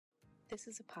This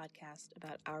is a podcast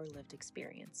about our lived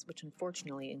experience, which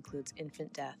unfortunately includes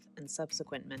infant death and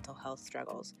subsequent mental health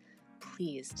struggles.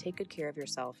 Please take good care of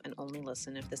yourself and only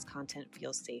listen if this content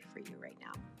feels safe for you right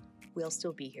now. We'll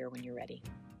still be here when you're ready.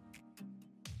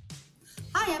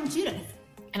 Hi, I'm Judith.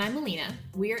 And I'm Alina.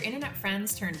 We are internet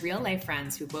friends turned real-life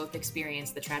friends who both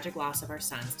experienced the tragic loss of our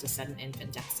sons to sudden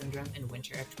infant death syndrome in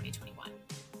winter of 2021.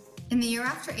 In the year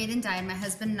after Aiden died, my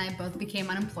husband and I both became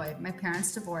unemployed. My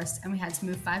parents divorced, and we had to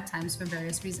move 5 times for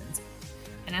various reasons.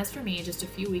 And as for me, just a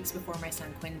few weeks before my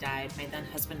son Quinn died, my then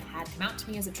husband had come out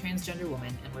to me as a transgender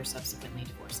woman and were subsequently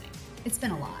divorcing. It's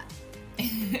been a lot.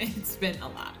 It's been a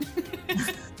lot.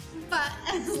 But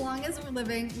as long as we're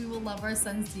living, we will love our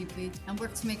sons deeply and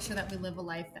work to make sure that we live a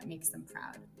life that makes them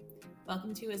proud.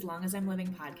 Welcome to As Long As I'm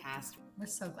Living podcast. We're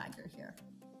so glad you're here.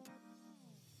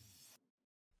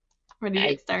 Ready to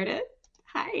get started?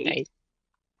 Hi.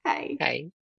 Hi.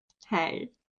 Hey.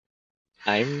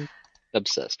 I'm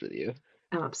obsessed with you.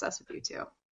 I'm obsessed with you too.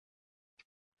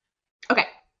 Okay.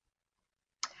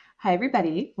 Hi,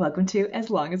 everybody. Welcome to As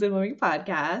Long As I'm Living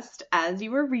podcast. As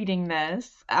you're reading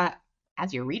this,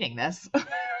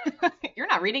 you're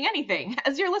not reading anything.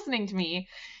 As you're listening to me,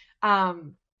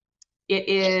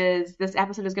 this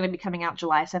episode is going to be coming out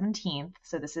July 17th.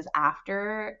 So this is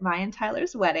after my and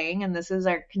Tyler's wedding, and this is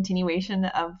our continuation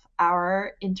of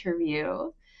our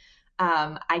interview.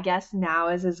 I guess now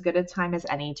is as good a time as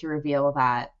any to reveal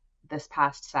that this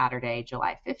past Saturday,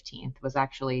 July 15th, was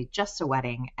actually just a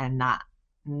wedding and not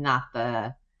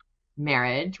the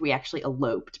marriage. We actually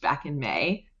eloped back in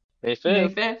May. May 5th. May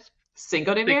 5th.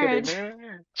 Cinco de marriage.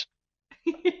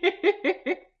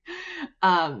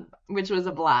 Which was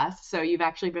a blast. So you've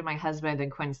actually been my husband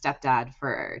and Quinn's stepdad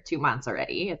for 2 months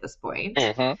already at this point.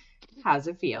 Uh-huh. How's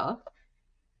it feel?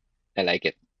 I like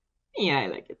it. Yeah, I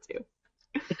like it too.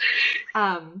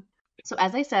 So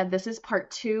as I said, this is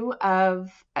part 2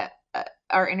 of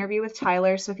our interview with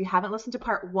Tyler. So if you haven't listened to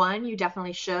part 1, you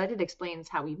definitely should. It explains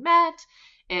how we met.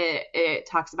 It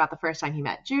talks about the first time he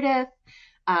met Judith.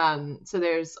 So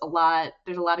there's a lot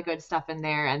of good stuff in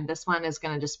there. And this one is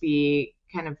going to just be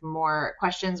kind of more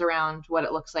questions around what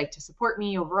it looks like to support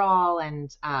me overall.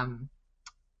 And I'm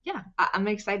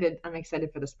excited. I'm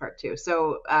excited for this part too.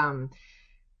 So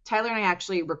Tyler and I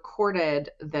actually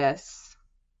recorded this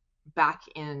back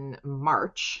in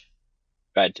March.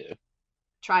 Tried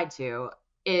to.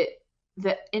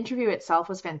 The interview itself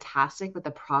was fantastic, but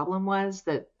the problem was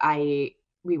that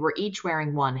we were each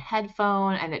wearing one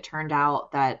headphone, and it turned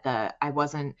out that I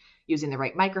wasn't using the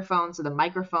right microphone. So the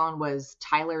microphone was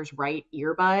Tyler's right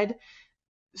earbud.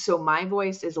 So my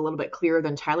voice is a little bit clearer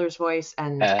than Tyler's voice.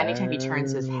 And anytime he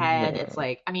turns his head, it's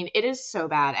like, I mean, it is so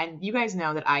bad. And you guys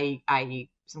know that I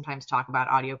sometimes talk about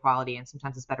audio quality and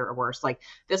sometimes it's better or worse. Like,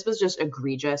 this was just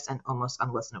egregious and almost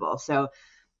unlistenable. So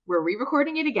we're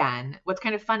re-recording it again. What's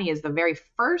kind of funny is the very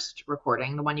first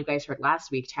recording, the one you guys heard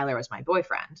last week, Tyler was my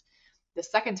boyfriend. The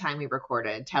second time we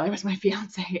recorded, Tyler was my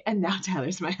fiance, and now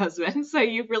Tyler's my husband. So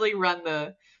you've really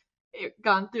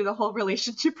gone through the whole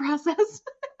relationship process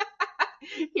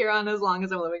here on As Long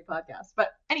As I'm Living podcast. But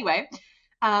anyway,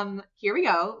 here we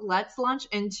go. Let's launch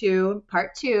into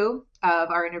part 2 of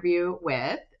our interview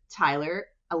with Tyler,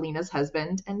 Alina's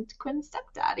husband, and Quinn's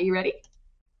stepdad. Are you ready?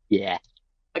 Yeah.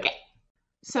 Okay.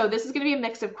 So this is going to be a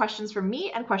mix of questions from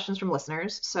me and questions from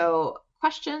listeners. So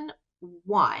question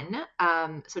 1.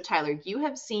 So Tyler, you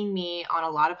have seen me on a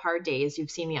lot of hard days.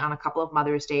 You've seen me on a couple of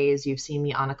Mother's Days. You've seen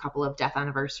me on a couple of death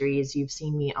anniversaries. You've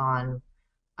seen me on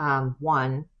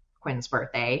one Quinn's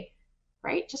birthday,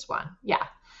 right? Just one. Yeah.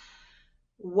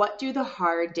 What do the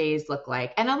hard days look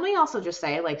like? And let me also just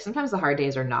say, like, sometimes the hard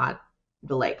days are not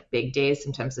the big days.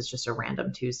 Sometimes it's just a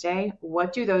random Tuesday.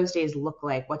 What do those days look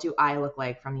like? What do I look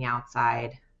like from the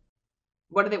outside?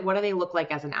 What do they look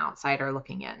like as an outsider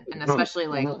looking in? And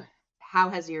especially how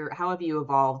have you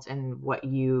evolved, and what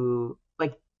you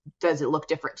like? Does it look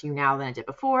different to you now than it did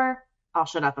before? I'll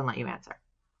shut up and let you answer.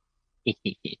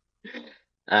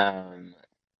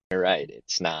 You're right.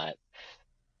 It's not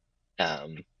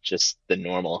just the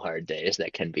normal hard days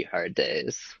that can be hard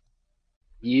days.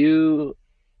 It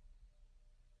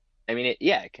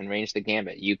can range the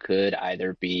gambit. You could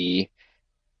either be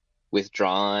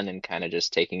withdrawn and kind of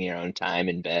just taking your own time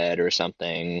in bed or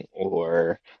something,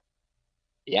 or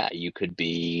you could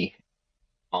be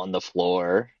on the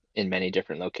floor in many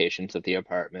different locations of the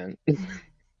apartment.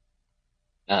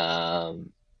 The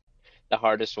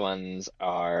hardest ones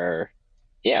are,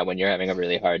 when you're having a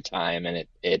really hard time and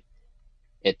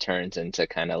it turns into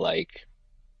kind of like,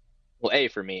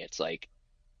 for me, it's like,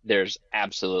 there's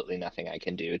absolutely nothing I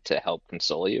can do to help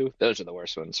console you. Those are the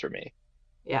worst ones for me.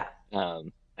 Yeah.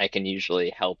 I can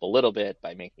usually help a little bit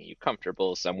by making you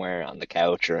comfortable somewhere on the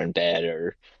couch or in bed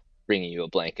or bringing you a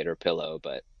blanket or pillow,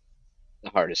 but the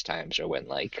hardest times are when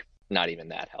like not even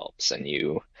that helps and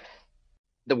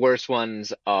the worst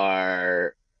ones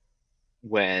are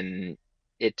when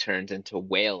it turns into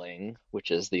wailing, which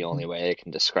is the only way I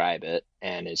can describe it,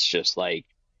 and it's just like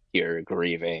you're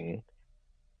grieving,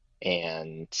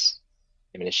 and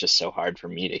I mean it's just so hard for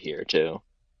me to hear too.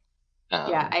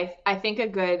 Yeah, Um, I think a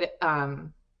good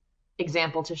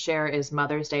example to share is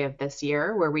Mother's Day of this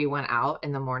year, where we went out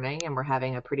in the morning and we're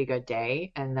having a pretty good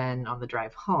day, and then on the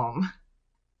drive home,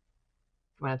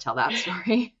 you want to tell that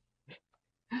story?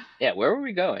 yeah, where were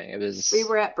we going? We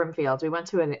were at Brimfield. We went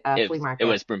to a flea It market.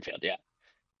 was Broomfield, yeah.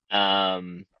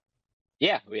 Um,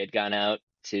 yeah, we had gone out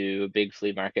to a big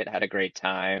flea market, had a great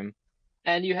time,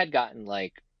 and you had gotten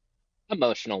like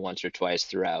emotional once or twice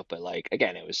throughout, but like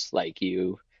again, it was like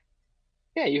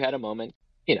yeah, you had a moment,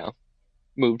 you know,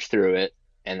 moved through it,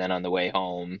 and then on the way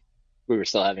home, we were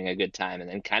still having a good time, and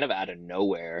then kind of out of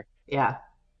nowhere, Yeah.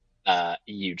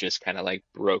 you just kind of like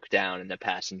broke down in the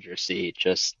passenger seat,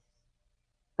 just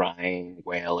crying,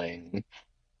 wailing,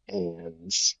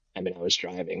 and I mean, I was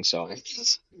driving, so I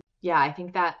just, Yeah, I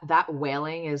think that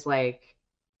wailing is like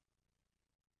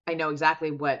I know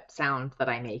exactly what sound that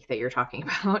I make that you're talking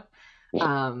about.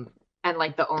 Um, and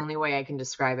like the only way I can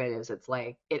describe it is it's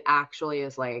like it actually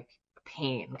is like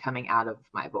pain coming out of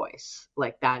my voice.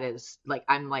 Like that is like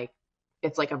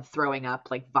it's like I'm throwing up,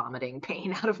 like vomiting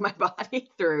pain out of my body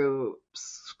through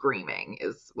screaming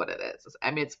is what it is.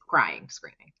 I mean, it's crying,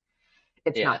 screaming.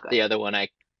 It's yeah, not good. the other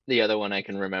one I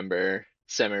can remember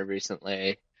semi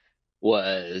recently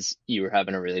was you were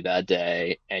having a really bad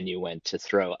day and you went to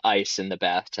throw ice in the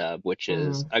bathtub, which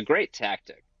is Mm. a great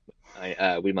tactic,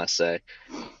 we must say.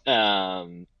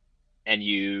 Um, and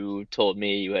you told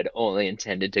me you had only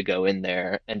intended to go in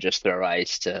there and just throw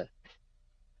ice to,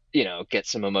 get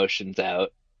some emotions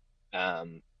out.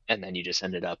 And then you just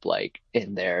ended up like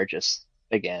in there just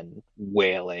again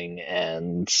wailing,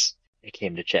 and I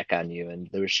came to check on you and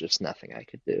there was just nothing I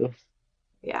could do.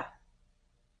 Yeah.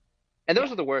 And Yeah.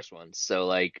 those are the worst ones. So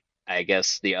like I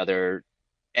guess the other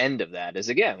end of that is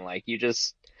again like you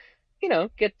just,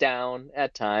 get down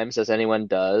at times as anyone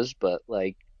does, but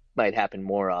like might happen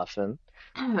more often.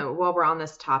 While we're on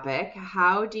this topic,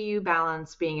 how do you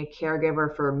balance being a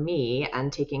caregiver for me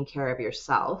and taking care of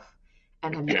yourself?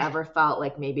 And have you ever felt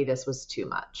like maybe this was too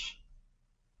much?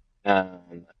 I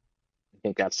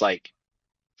think that's like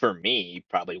for me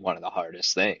probably one of the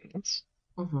hardest things.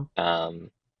 Hmm.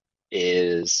 Um,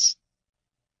 is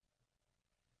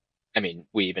I mean,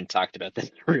 we even talked about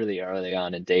this really early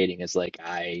on in dating is like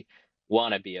I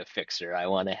want to be a fixer. I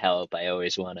want to help. I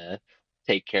always want to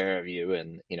take care of you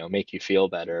and, make you feel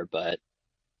better, but,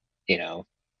 you know,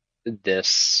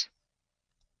 this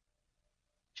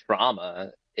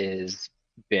trauma is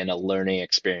been a learning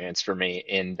experience for me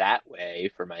in that way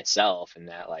for myself, and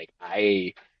that like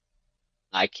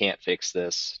I can't fix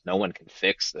this. No one can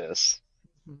fix this.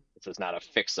 This is not a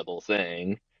fixable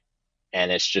thing,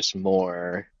 and it's just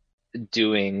more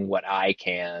doing what I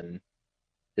can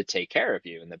to take care of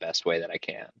you in the best way that I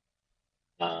can.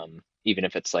 Even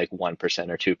if it's like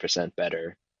 1% or 2%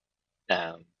 better.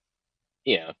 Um,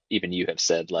 even you have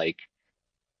said like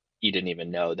you didn't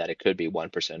even know that it could be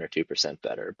 1% or 2%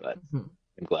 better, but Hmm.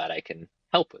 I'm glad I can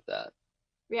help with that.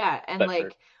 Yeah, and But for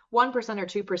like 1% or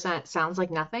 2% sounds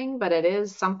like nothing, but it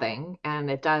is something, and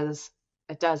it does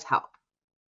help.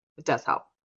 It does help.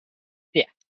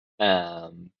 Yeah,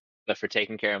 but for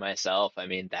taking care of myself, I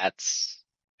mean that's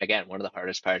again one of the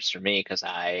hardest parts for me because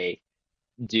I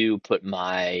do put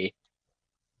my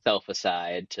self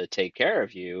aside to take care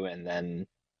of you, and then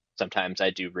sometimes I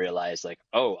do realize like,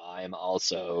 oh, I'm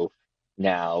also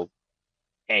now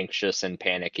anxious and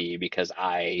panicky because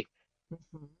I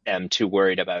Hmm. am too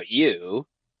worried about you,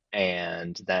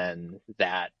 and then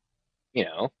that, you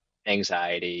know,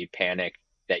 anxiety, panic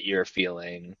that you're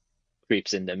feeling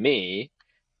creeps into me,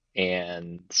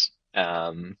 and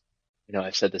um,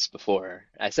 I've said this before.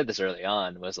 I said this early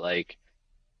on was like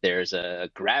there's a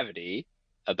gravity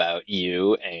about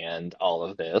you and all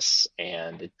of this,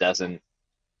 and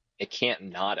it can't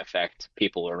not affect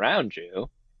people around you,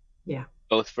 Yeah.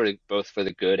 both for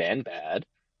the good and bad.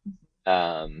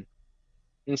 Um,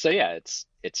 and so yeah,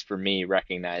 it's for me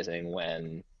recognizing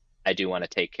when I do want to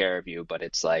take care of you, but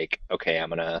it's like, okay, I'm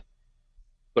gonna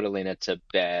put Alina to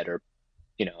bed or,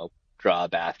 you know, draw a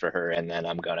bath for her, and then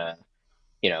I'm gonna,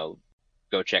 you know,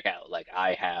 go check out. Like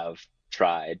I have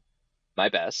tried my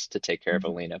best to take care of Mhm.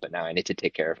 Alina, but now I need to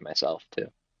take care of myself too.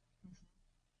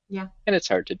 Yeah. And it's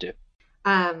hard to do.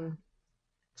 Um,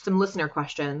 some listener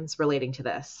questions relating to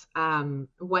this.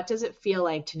 What does it feel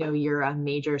like to know you're a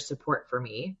major support for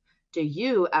me? Do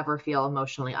you ever feel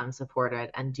emotionally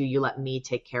unsupported? And do you let me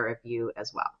take care of you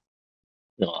as well?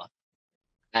 No,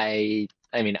 I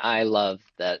mean, I love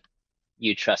that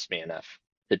you trust me enough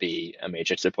to be a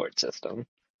major support system.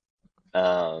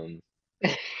 Um,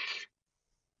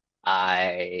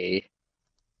 I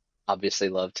obviously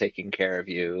love taking care of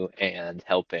you and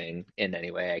helping in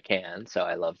any way I can, so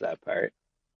I love that part.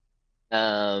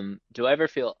 Do I ever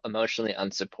feel emotionally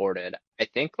unsupported? I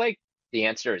think like the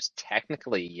answer is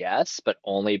technically yes, but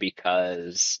only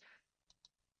because,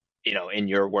 in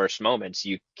your worst moments,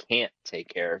 you can't take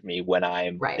care of me when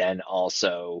I'm Right. then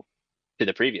also, to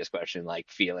the previous question, like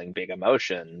feeling big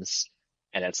emotions.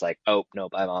 And it's like, oh,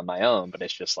 nope, I'm on my own. But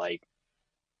it's just like,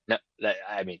 no,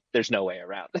 I mean, there's no way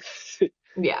around.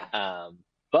 Yeah. Um,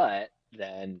 but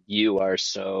then you are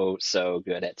so, so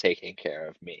good at taking care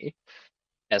of me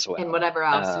as And well. whatever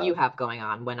else you have going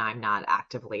on when I'm not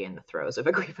actively in the throes of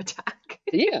a grief attack.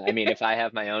 Yeah, I mean, if I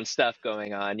have my own stuff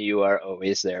going on, you are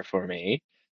always there for me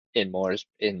in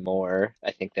more,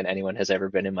 I think, than anyone has ever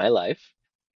been in my life.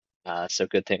 So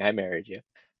good thing I married you.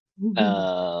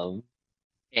 Um,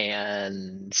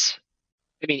 and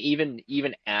I mean,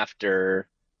 even after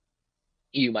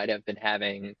you might have been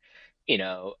having,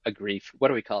 a grief, what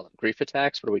do we call them? Grief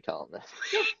attacks? What do we call them?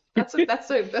 Yeah, that's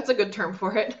a good term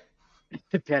for it.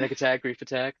 Panic attack, grief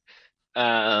attack.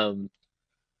 Um,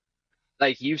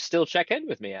 like you still check in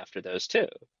with me after those too.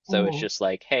 So it's Mhm. just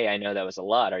like, hey, I know that was a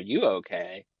lot. Are you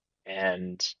okay?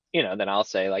 And then I'll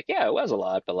say like, yeah, it was a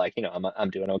lot, but like, I'm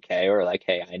doing okay. Or like,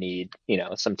 hey, I need,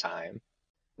 some time.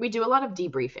 We do a lot of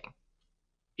debriefing.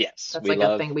 Yes, That's we like a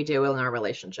love thing we do in our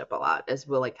relationship a lot is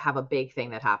we'll like have a big thing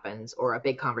that happens or a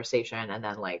big conversation and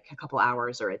then like a couple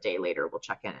hours or a day later we'll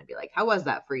check in and be like, how was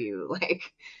that for you?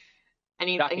 Like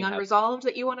anything shocking how unresolved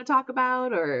that you want to talk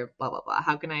about or blah blah blah.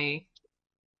 How can I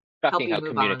help shocking you how move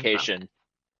on from communication.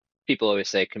 People always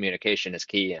say communication is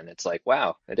key, and it's like,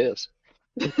 wow, it is.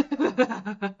 it?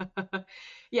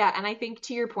 Yeah, and I think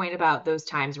to your point about those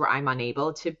times where I'm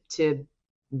unable to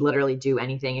literally do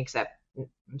anything except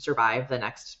survive the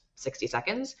next 60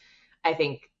 seconds, I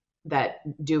think that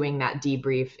doing that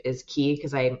debrief is key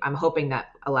because I'm hoping that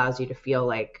allows you to feel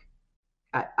like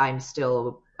I'm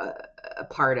still a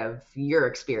part of your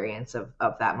experience of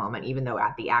that moment, even though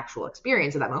at the actual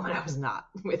experience of that moment, I was not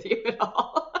with you at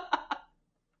all.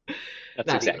 That's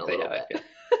Not even a exactly how little I feel. bit.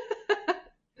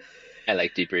 I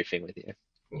like debriefing with you.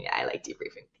 Yeah, I like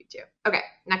debriefing with you too. Okay,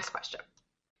 next question.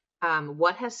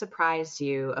 What has surprised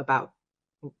you about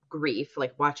grief,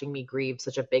 like watching me grieve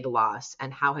such a big loss,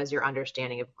 and how has your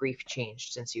understanding of grief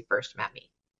changed since you first met me?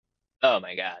 Oh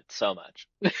my God, so much.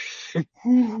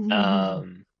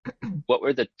 Um, what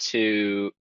were the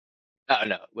two? Oh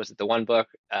no, was it the one book?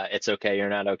 It's okay, you're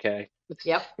not okay.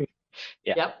 Yep,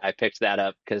 Yeah, yep. I picked that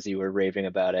up because you were raving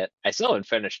about it. I still haven't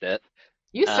finished it.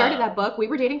 You started that Um, book. We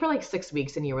were dating for like 6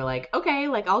 weeks, and you were like, "Okay,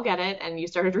 like I'll get it," and you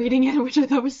started reading it, which I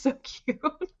thought was so cute.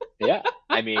 yeah,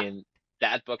 I mean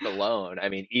that book alone. I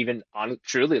mean, even on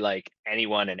truly, like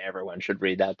anyone and everyone should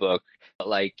read that book. But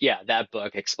like, yeah, that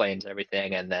book explains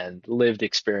everything, and then lived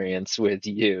experience with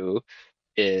you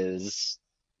is,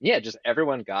 yeah, just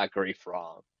everyone got grief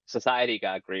wrong. Society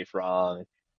got grief wrong. I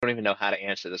don't even know how to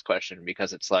answer this question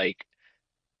because it's like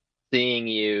seeing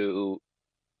you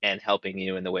and helping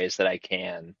you in the ways that I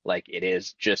can. Like it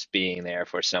is just being there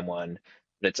for someone,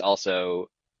 but it's also,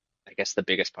 I guess the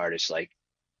biggest part is like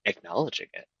acknowledging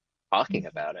it, talking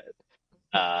about it,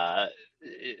 uh,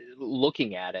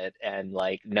 looking at it and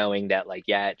like knowing that like,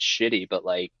 yeah, it's shitty, but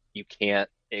like you can't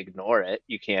ignore it.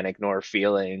 You can't ignore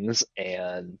feelings.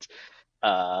 And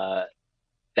uh,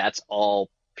 that's all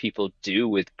people do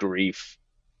with grief,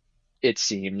 it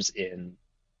seems, in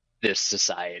this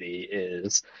society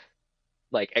is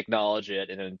like acknowledge it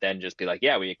and then just be like,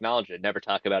 yeah, we acknowledge it, never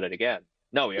talk about it again.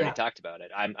 No, we already Yeah, talked about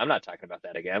it. I'm not talking about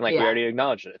that again. Like we yeah, already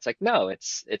acknowledged it. It's like, no,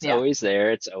 it's yeah. always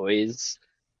there. It's always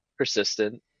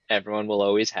persistent. Everyone will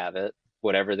always have it,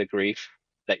 whatever the grief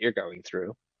that you're going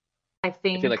through. I I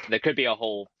feel like think, there could be a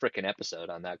whole freaking episode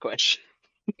on that question.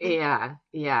 yeah,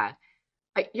 yeah.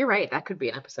 You're right. That could be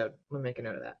an episode. We'll make a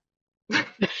note of that.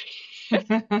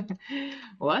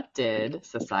 What did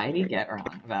society get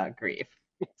wrong about grief?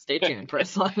 Stay tuned for a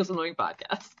Slime is Annoying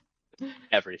podcast.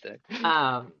 Everything.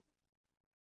 Um,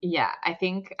 yeah, I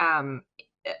think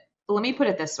let me put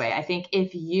it this way. I think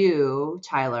if you,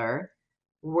 Tyler,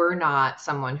 were not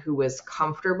someone who was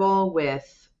comfortable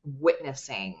with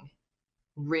witnessing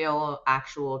real,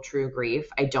 actual, true grief,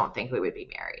 I don't think we would be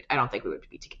married. I don't think we would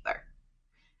be together.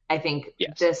 I think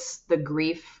Yes. the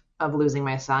grief of losing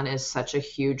my son is such a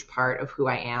huge part of who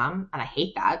I am. And I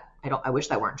hate that. I wish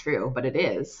that weren't true, but it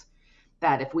is.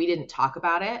 That if we didn't talk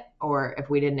about it, or if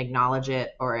we didn't acknowledge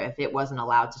it, or if it wasn't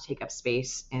allowed to take up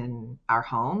space in our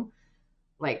home,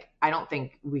 like, I don't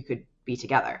think we could be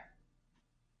together.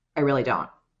 I really don't.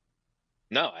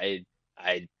 No, I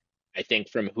I think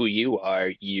from who you are,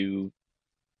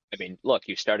 I mean, look,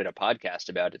 you started a podcast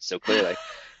about it so clearly.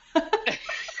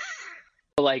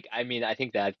 Like, I mean, I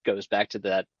think that goes back to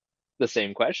the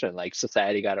same question. Like,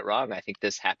 society got it wrong. I think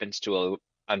this happens to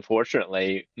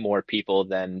unfortunately more people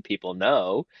than people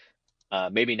know.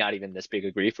 Maybe not even this big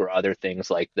a grief or other things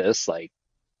like this, like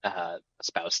a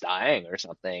spouse dying or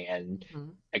something. And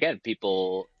Mhm. again,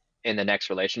 people in the next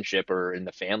relationship or in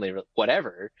the family,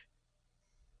 whatever,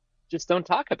 just don't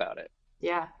talk about it.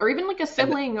 Yeah. Or even like a And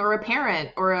sibling or a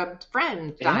parent or a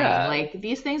friend dying. yeah, Like,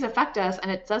 these things affect us,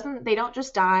 and they don't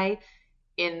just die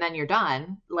and then you're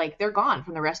done. Like, they're gone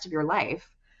from the rest of your life.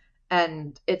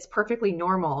 And it's perfectly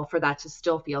normal for that to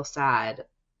still feel sad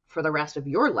for the rest of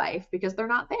your life because they're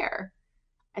not there.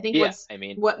 I think yeah. I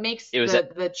mean, what makes it was,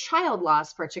 the child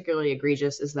loss particularly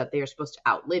egregious is that they are supposed to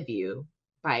outlive you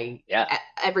by yeah,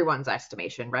 everyone's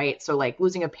estimation, right? So, like,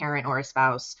 losing a parent or a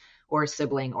spouse or a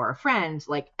sibling or a friend,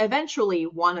 like, eventually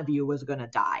one of you was going to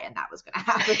die and that was going to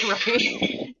happen,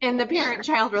 right? In the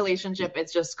parent-child relationship,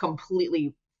 it's just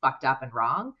completely fucked up and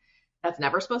wrong. That's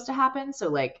never supposed to happen. So,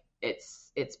 like,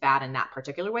 it's bad in that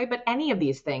particular way. But any of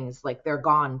these things, like, they're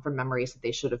gone from memories that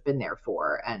they should have been there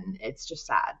for, and it's just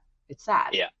sad. It's sad,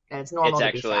 yeah. and it's It's normal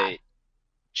to be sad. actually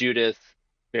Judith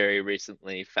very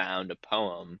recently found a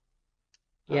poem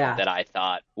Yeah, that I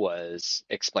thought was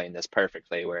explained this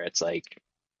perfectly, where it's like,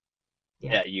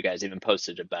 yeah. yeah, you guys even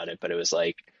posted about it, but it was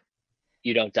like,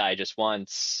 you don't die just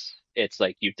once. It's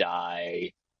like you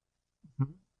die,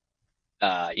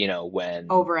 Mhm. when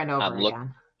Over and over I'm look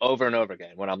again. over and over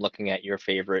again, when I'm looking at your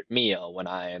favorite meal, when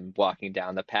I'm walking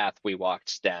down the path we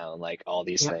walked down, like all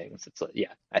these Yep. things. It's like,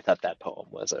 yeah, I thought that poem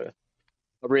was a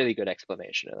really good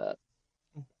explanation of that.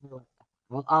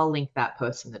 Well, I'll link that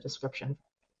post in the description.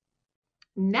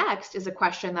 Next is a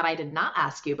question that I did not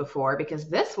ask you before because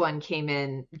this one came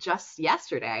in just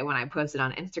yesterday when I posted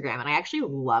on Instagram. And I actually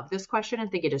love this question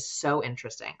and think it is so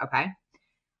interesting. Okay.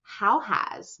 How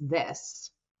has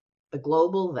the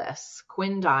global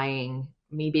Quinn dying,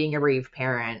 me being a bereaved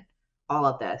parent, all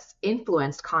of this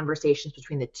influenced conversations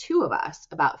between the two of us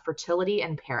about fertility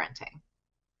and parenting?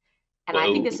 And I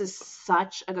think Whoa. this is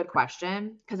such a good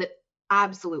question because it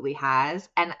absolutely has.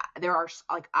 And there are,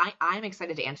 like, I'm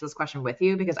excited to answer this question with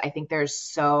you because I think there's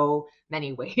so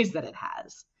many ways that it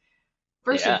has.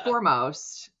 First and Yeah.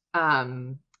 foremost,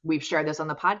 we've shared this on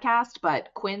the podcast,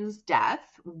 but Quinn's death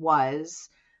was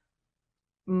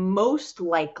most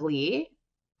likely,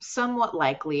 somewhat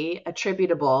likely,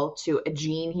 attributable to a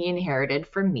gene he inherited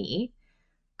from me.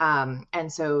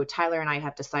 And so Tyler and I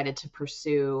have decided to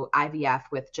pursue IVF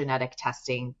with genetic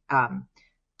testing,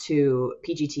 to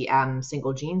PGTM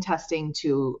single gene testing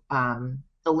to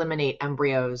eliminate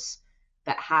embryos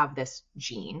that have this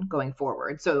gene going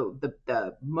forward. So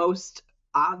the most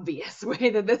obvious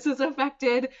way that this has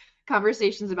affected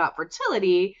conversations about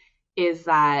fertility is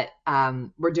that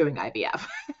we're doing IVF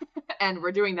and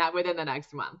we're doing that within the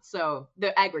next month. So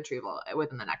the egg retrieval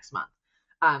within the next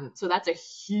month. So that's a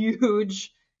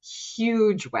huge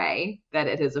way that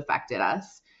it has affected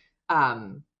us.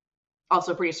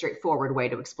 Also pretty straightforward way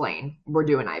to explain we're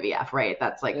doing IVF, right?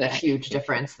 That's like a huge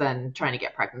difference than trying to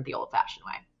get pregnant the old fashioned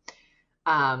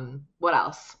way. What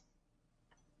else?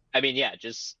 I mean, yeah,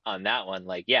 just on that one,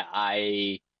 like, yeah,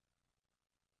 I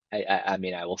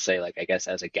mean, I will say, like, I guess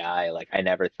as a guy, like, I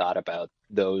never thought about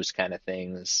those kind of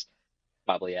things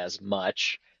probably as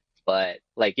much, but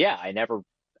like, yeah, I never,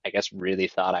 I guess, really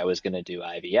thought I was gonna do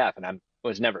IVF, and I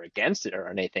was never against it or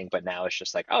anything, but now it's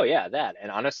just like, oh yeah, that. And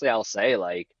honestly, I'll say,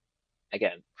 like,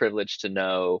 again, privileged to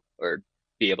know or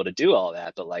be able to do all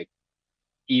that, but like,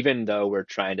 even though we're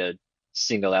trying to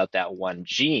single out that one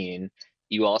gene,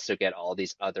 you also get all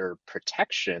these other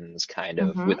protections kind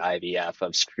of with Mm-hmm. IVF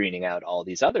of screening out all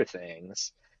these other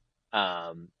things.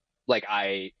 Like,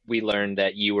 we learned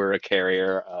that you were a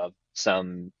carrier of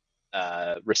some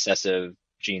recessive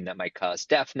gene that might cause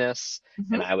deafness, and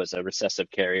Mm-hmm. I was a recessive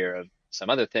carrier of some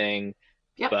other thing,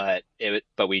 Yep.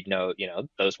 but we know,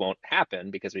 those won't happen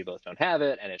because we both don't have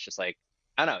it. And it's just like,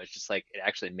 I don't know, it's just like it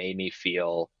actually made me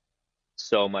feel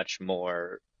so much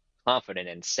more confident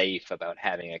and safe about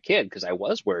having a kid because I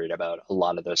was worried about a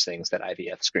lot of those things that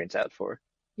IVF screens out for.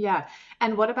 Yeah.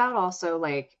 And what about also,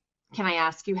 like, can I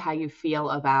ask you how you feel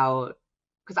about,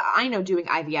 because I know doing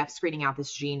IVF, screening out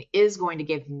this gene is going to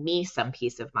give me some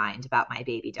peace of mind about my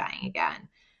baby dying again.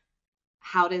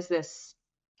 how does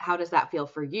that feel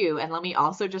for you? And let me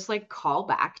also just like call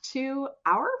back to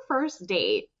our first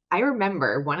date. I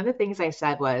remember one of the things I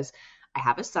said was, I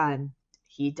have a son.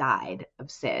 He died of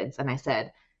SIDS. And I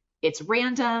said, it's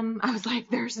random. I was like,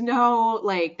 there's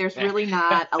really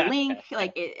not a link.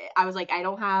 I was like, I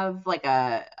don't have like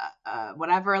a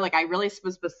whatever. Like I really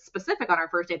was specific on our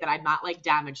first date that I'm not like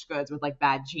damaged goods with like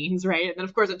bad genes. Right. And then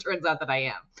of course it turns out that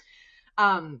I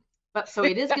am. But so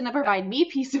it is going to provide me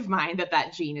peace of mind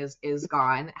that gene is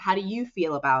gone. How do you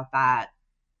feel about that?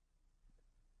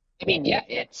 I mean, yeah,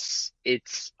 it's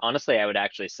honestly, I would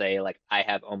actually say like I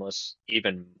have almost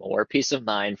even more peace of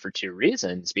mind for two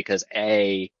reasons. Because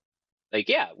A, like,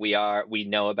 yeah, we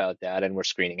know about that and we're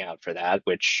screening out for that,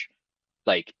 which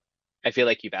like I feel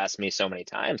like you've asked me so many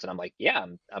times, and I'm like, yeah,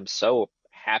 I'm so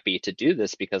happy to do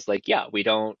this because like, yeah, we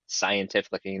don't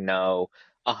scientifically know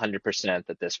 100%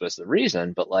 that this was the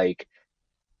reason, but like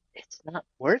it's not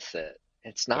worth it.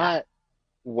 It's Yeah. not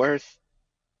worth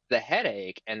the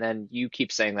headache. And then you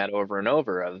keep saying that over and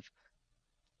over of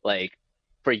like,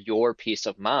 for your peace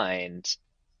of mind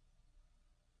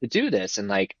to do this. And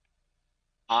like,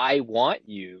 I want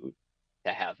you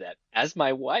to have that as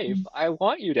my wife. I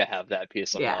want you to have that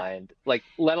peace of Yeah. mind. Like,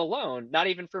 let alone, not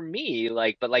even for me,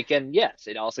 like, but like, and yes,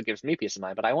 it also gives me peace of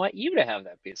mind, but I want you to have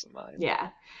that peace of mind. Yeah.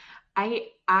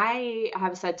 I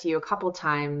have said to you a couple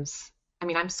times, I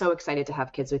mean, I'm so excited to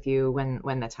have kids with you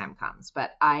when the time comes,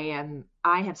 but I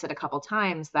have said a couple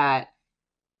times that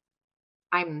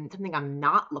something I'm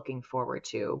not looking forward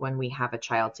to when we have a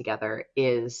child together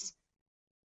is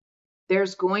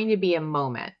there's going to be a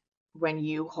moment when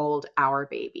you hold our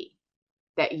baby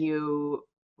that you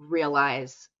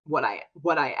realize what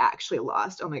I actually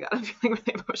lost. Oh my God, I'm feeling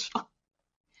really emotional.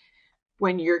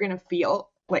 When you're going to feel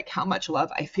like how much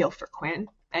love I feel for Quinn,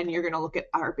 and you're going to look at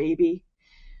our baby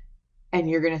and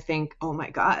you're going to think, oh my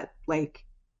God, like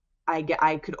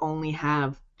I could only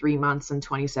have 3 months and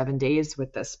 27 days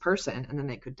with this person and then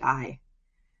they could die.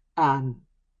 And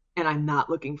I'm not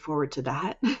looking forward to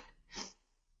that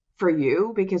for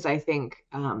you, because I think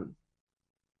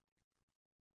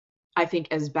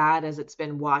as bad as it's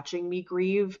been watching me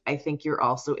grieve, I think you're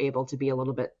also able to be a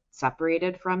little bit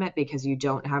separated from it because you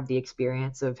don't have the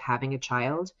experience of having a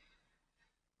child.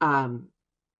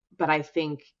 But I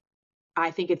think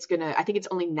it's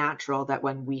only natural that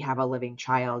when we have a living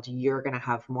child, you're going to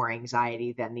have more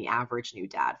anxiety than the average new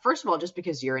dad. First of all, just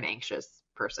because you're an anxious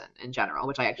person in general,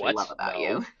 which I actually love What? about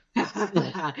No.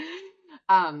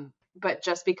 you. But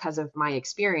just because of my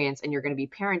experience, and you're going to be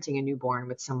parenting a newborn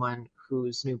with someone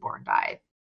whose newborn died.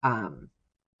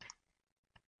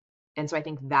 And so I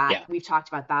think that Yeah. we've talked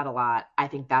about that a lot. I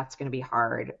think that's going to be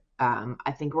hard.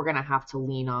 I think we're going to have to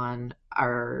lean on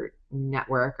our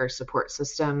network or support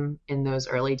system in those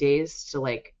early days to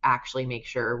like actually make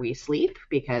sure we sleep,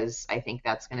 because I think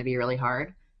that's going to be really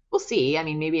hard. We'll see. I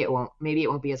mean, maybe it won't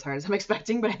be as hard as I'm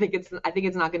expecting, but I think it's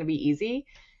not going to be easy.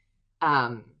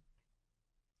 And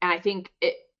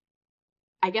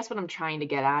I guess what I'm trying to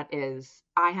get at is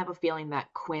I have a feeling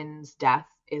that Quinn's death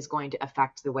is going to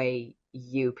affect the way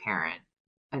you parent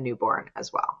a newborn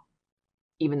as well,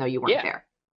 even though you weren't Yeah, there.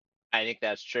 I think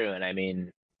that's true. And I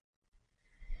mean,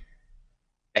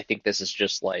 I think this is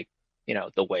just like,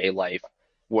 the way life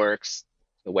works,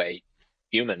 the way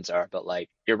humans are. But like,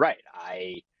 you're right.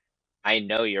 I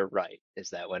know you're right, is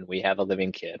that when we have a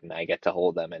living kid and I get to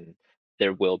hold them, and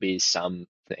there will be something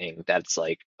that's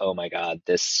like, oh my God,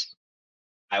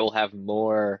 I will have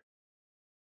more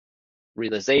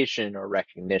realization or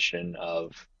recognition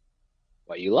of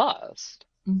what you lost.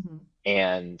 Mm-hmm.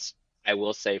 And I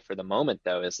will say for the moment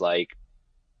though, is like,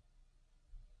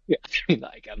 yeah,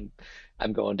 like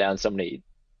I'm going down so many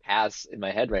paths in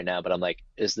my head right now, but I'm like,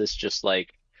 is this just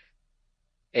like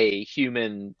a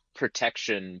human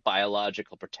protection,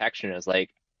 biological protection? Is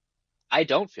like, I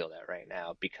don't feel that right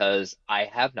now because I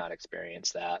have not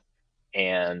experienced that.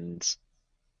 And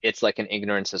it's like an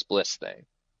ignorance is bliss thing.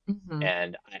 Mm-hmm.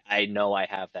 And I know I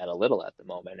have that a little at the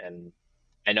moment. And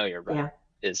I know you're right, Yeah.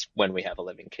 is when we have a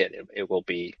living kid, it will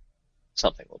be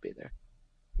something will be there.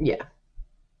 Yeah.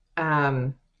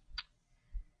 Um,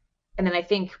 and then I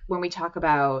think when we talk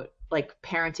about like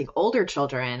parenting older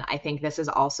children, I think this is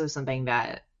also something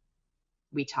that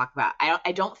we talk about.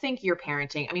 I don't think your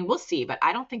parenting, I mean, we'll see, but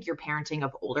I don't think your parenting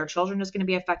of older children is going to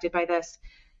be affected by this.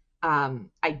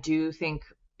 I do think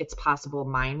it's possible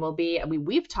mine will be. I mean,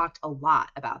 we've talked a lot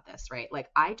about this, right? Like,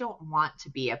 I don't want to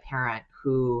be a parent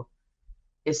who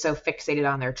is so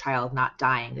fixated on their child not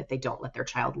dying that they don't let their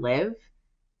child live.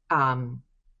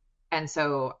 And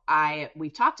so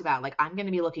we've talked about like, I'm going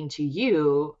to be looking to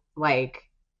you, like,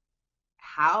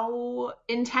 how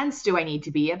intense do I need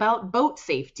to be about boat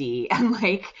safety? And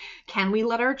like, can we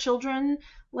let our children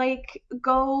like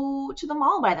go to the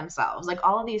mall by themselves? Like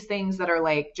all of these things that are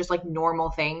like just like normal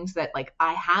things that like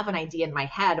I have an idea in my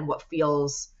head of what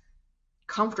feels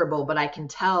comfortable, but I can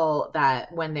tell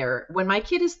that when my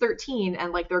kid is 13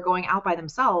 and like they're going out by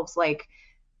themselves, like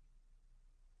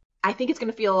I think it's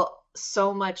going to feel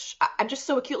so much. I'm just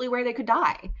so acutely aware they could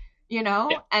die, you know?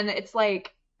 Yeah. And it's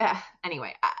like,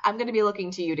 anyway, I'm going to be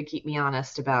looking to you to keep me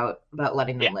honest about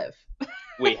letting them Yeah. live.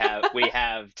 We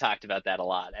have talked about that a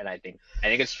lot, and I think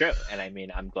it's true. And I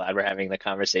mean, I'm glad we're having the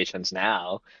conversations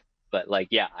now. But like,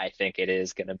 yeah, I think it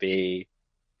is going to be,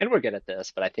 and we're good at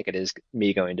this, but I think it is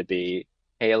me going to be,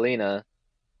 hey, Alina,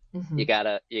 Mhm. you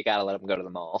gotta let them go to the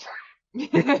mall.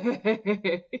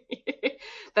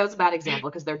 That was a bad example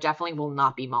because there definitely will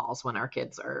not be malls when our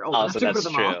kids are old enough Also, to go to that's the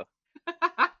mall. true.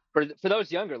 For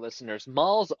those younger listeners,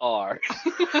 malls are.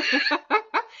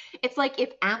 It's like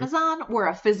if Amazon were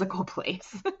a physical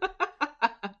place.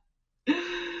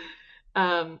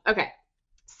 Okay.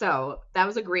 So that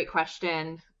was a great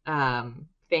question.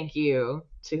 Thank you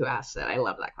to who asked it. I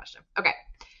love that question. Okay.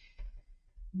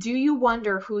 Do you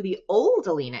wonder who the old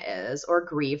Alina is or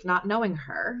grieve not knowing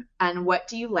her? And what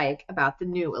do you like about the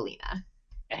new Alina?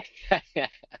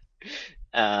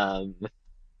 um,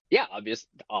 yeah,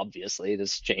 obviously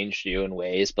this changed you in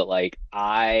ways, but like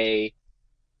I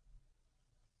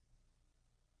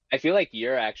feel like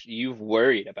you've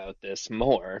worried about this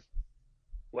more,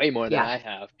 way more than Yeah. I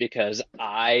have, because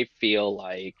I feel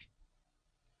like,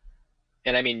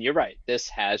 and I mean, you're right, this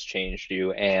has changed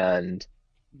you and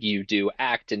you do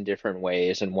act in different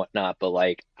ways and whatnot, but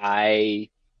like I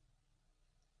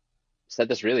said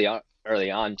this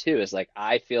early on too, is like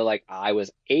I feel like I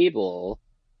was able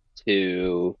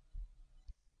to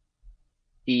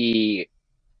see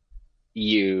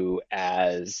you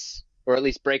as, or at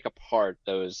least break apart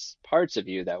those parts of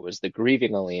you that was the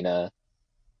grieving Alina,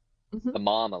 Hmm. the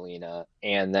mom Alina,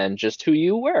 and then just who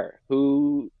you were,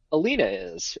 who Alina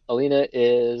is. Alina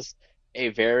is a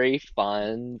very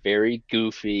fun, very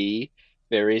goofy,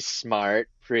 very smart,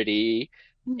 pretty,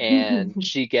 and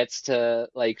she gets to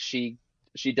like she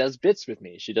does bits with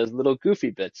me. She does little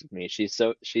goofy bits with me. She's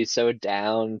so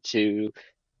down to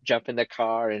jump in the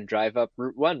car and drive up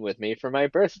Route 1 with me for my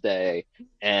birthday.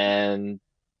 And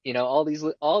all these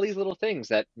little things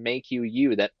that make you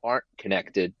you, that aren't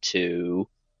connected to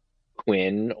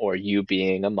Quinn or you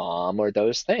being a mom or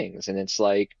those things. And it's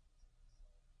like,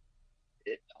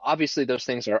 obviously those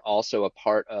things are also a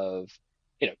part of,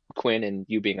 Quinn and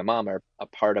you being a mom are a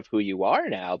part of who you are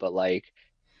now, but like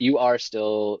you are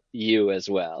still you as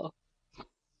well.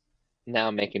 Now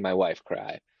I'm making my wife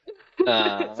cry.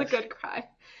 It's a Uh, good cry.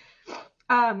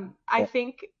 I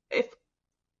think if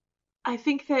I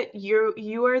think that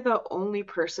you are the only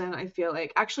person I feel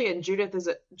like actually, and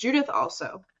Judith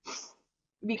also,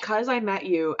 because I met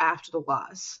you after the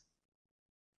loss.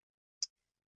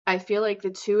 I feel like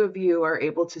the two of you are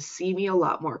able to see me a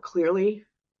lot more clearly.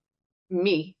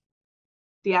 Me,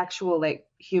 the actual like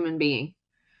human being,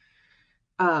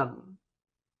 um,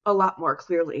 a lot more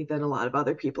clearly than a lot of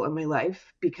other people in my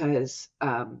life because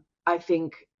I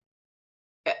think,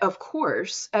 of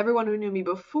course, everyone who knew me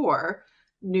before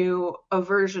knew a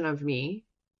version of me,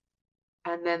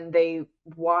 and then they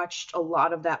watched a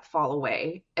lot of that fall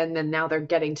away, and then now they're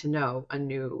getting to know a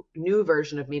new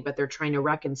version of me, but they're trying to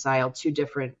reconcile two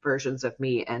different versions of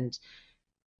me, and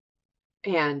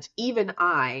even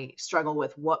I struggle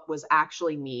with what was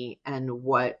actually me and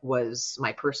what was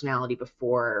my personality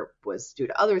before was due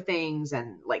to other things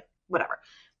and like whatever.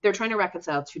 They're trying to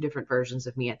reconcile two different versions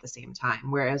of me at the same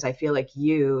time. Whereas I feel like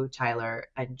you, Tyler,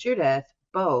 and Judith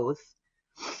both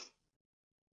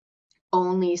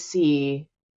only see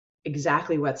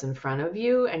exactly what's in front of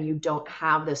you, and you don't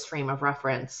have this frame of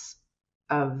reference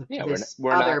of yeah, we're not, this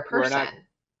we're not, other we're not person.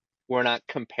 we're not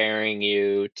comparing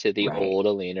you to the Right. old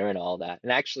Alina and all that.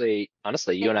 And actually,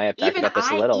 honestly, you And and I have talked even about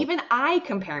this a I little. even I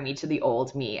compare me to the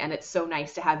old me, and it's so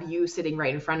nice to have you sitting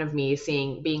right in front of me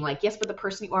seeing being like, yes, but the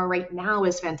person you are right now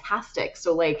is fantastic.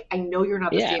 So like I know you're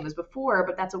not the Yeah, same as before,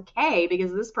 but that's okay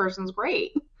because this person's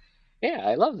great. yeah,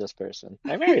 I love this person.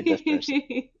 I married this person.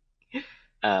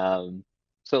 Um,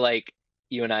 so like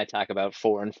you and I talk about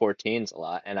 4 and 14s a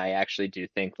lot, and I actually do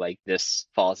think like this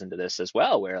falls into this as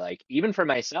well, where like even for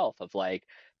myself of like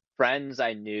friends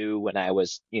I knew when I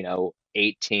was,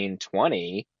 18,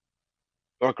 20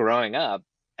 or growing up,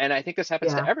 and I think this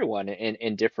happens to Yeah. everyone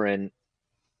in different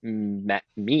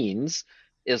means,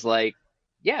 is like,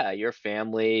 yeah, your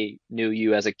family knew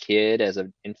you as a kid, as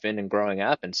an infant and growing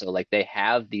up, and so like they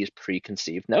have these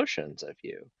preconceived notions of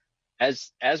you.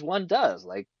 as one does.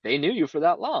 Like they knew you for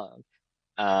that long.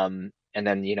 And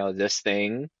then, this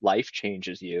thing, life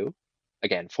changes you.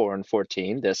 Again, 4 and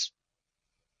 14, this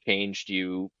changed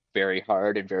you very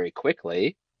hard and very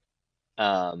quickly.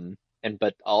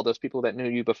 But all those people that knew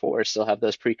you before still have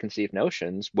those preconceived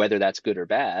notions, whether that's good or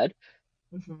bad.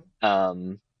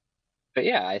 Mhm. But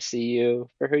yeah, I see you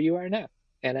for who you are now,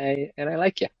 and I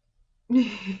like you.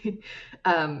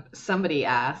 Somebody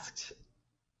asked,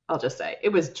 I'll just say, it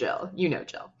was Jill. You know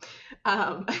Jill.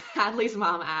 Hadley's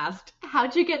mom asked,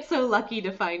 how'd you get so lucky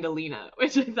to find Alina?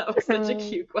 Which I thought was such a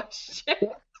cute question.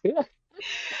 Yeah.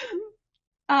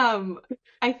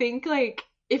 I think like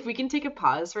if we can take a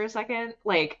pause for a second,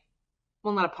 like,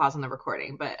 well, not a pause on the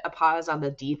recording, but a pause on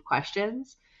the deep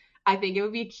questions. I think it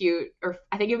would be cute, or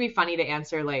I think it would be funny to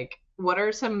answer like, what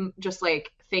are some just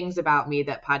like things about me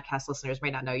that podcast listeners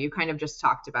might not know? You kind of just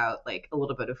talked about like a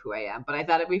little bit of who I am, but I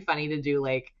thought it'd be funny to do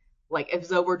like if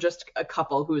though we're just a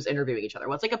couple who's interviewing each other.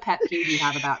 What's like a pet peeve you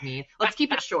have about me? Let's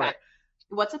keep it short.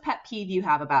 What's a pet peeve you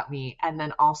have about me? And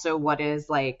then also what is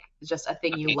like just a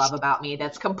thing you love about me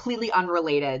that's completely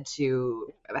unrelated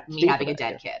to me having a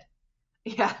dead kid?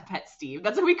 Yeah, pet Steve.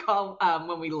 That's what we call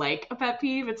when we like a pet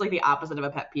peeve. It's like the opposite of a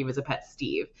pet peeve is a pet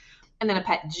Steve. And then a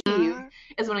pet Jeeve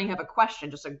is when you have a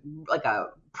question, just like a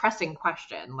pressing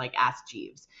question, like ask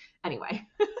Jeeves. Anyway.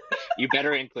 You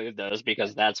better include those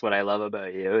because that's what I love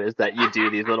about you is that you do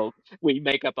these we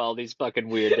make up all these fucking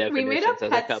weird definitions We made up as a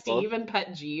pet couple. Steve and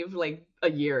pet Jeeve like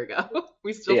a year ago.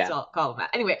 We still call them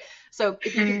that. Anyway, so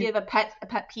if you could give a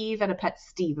pet peeve and a pet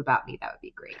Steve about me, that would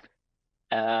be great.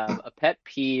 A pet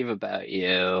peeve about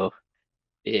you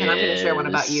is... And I'm going to share one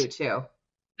about you too.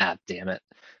 Ah, damn it.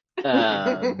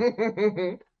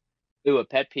 A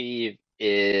pet peeve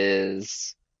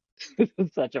is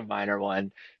such a minor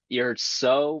one. You're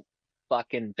so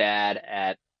fucking bad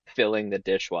at filling the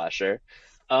dishwasher.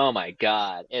 Oh my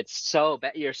God. It's so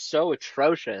bad. You're so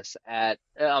atrocious at,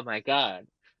 oh my God.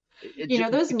 You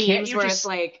know those memes where it's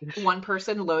like one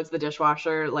person loads the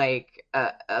dishwasher like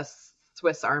a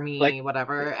Swiss Army like,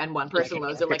 whatever, and one person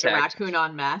loads it like a raccoon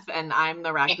on meth, and I'm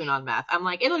the raccoon on meth. I'm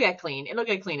like, it'll get clean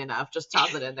enough, just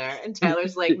toss it in there. And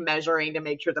Taylor's like measuring to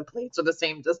make sure the plates are the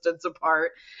same distance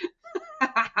apart.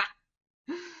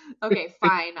 Okay,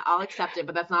 fine, I'll accept it,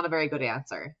 but that's not a very good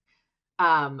answer.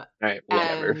 All right,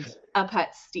 whatever. And a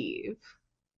pet Steve.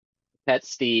 Pet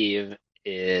Steve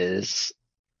is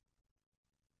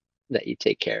that you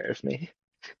take care of me.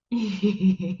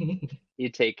 You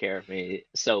take care of me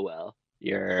so well.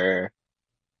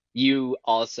 You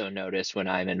also notice when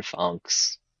I'm in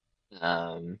funks,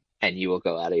 and you will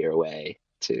go out of your way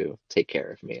to take care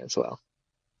of me as well.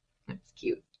 That's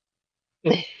cute.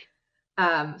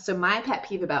 So my pet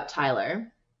peeve about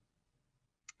Tyler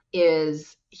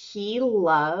is he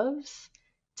loves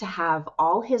to have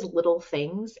all his little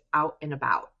things out and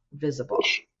about, visible.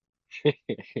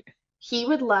 He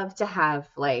would love to have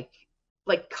like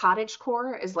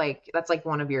cottagecore is like, that's like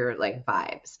one of your like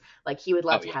vibes. Like he would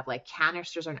love to have like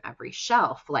canisters on every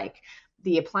shelf, like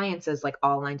the appliances like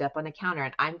all lined up on the counter.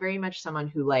 And I'm very much someone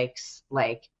who likes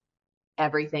like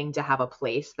everything to have a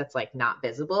place that's like not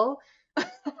visible,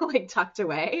 like tucked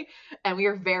away. And we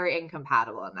are very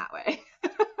incompatible in that way.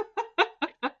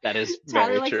 That is Tyler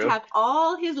very likes true. to have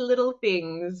all his little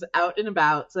things out and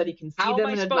about so that he can see them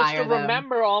and admire them. How am I supposed to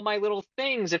remember all my little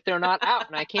things if they're not out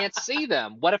and I can't see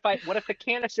them? What if the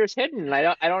canister's hidden and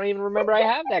I don't even remember I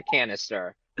have that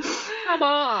canister? Come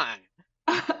on.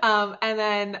 And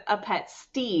then a pet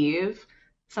Steve,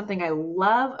 something I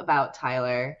love about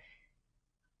Tyler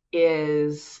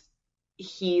is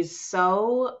he's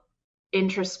so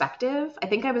introspective. I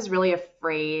think I was really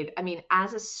afraid. I mean,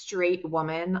 as a straight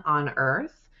woman on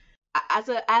Earth, as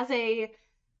a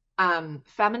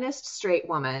feminist straight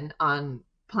woman on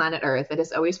planet Earth, it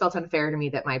has always felt unfair to me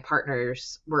that my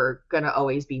partners were going to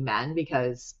always be men,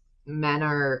 because men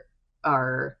are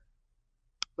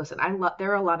listen,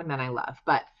 there are a lot of men I love,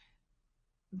 but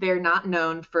they're not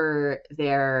known for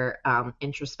their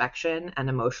introspection and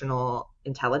emotional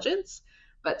intelligence.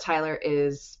 But Tyler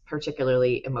is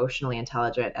particularly emotionally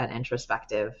intelligent and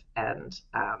introspective, and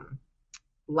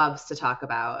loves to talk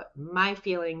about my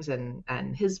feelings and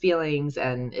his feelings,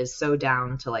 and is so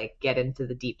down to like get into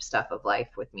the deep stuff of life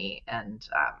with me. And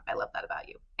I love that about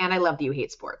you. And I love that you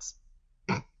hate sports.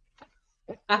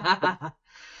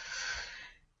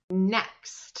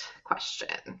 Next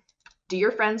question. Do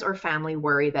your friends or family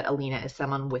worry that Alina is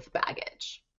someone with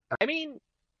baggage? I mean,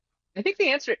 I think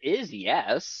the answer is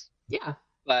yes. Yeah.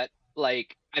 But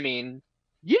like, I mean,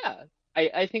 yeah,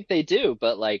 I think they do.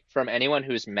 But like from anyone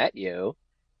who's met you,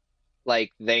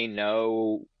 like they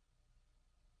know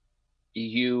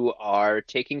you are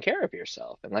taking care of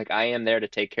yourself. And like, I am there to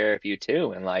take care of you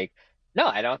too. And like, no,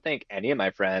 I don't think any of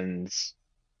my friends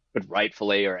would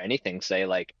rightfully or anything say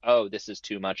like, oh, this is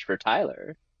too much for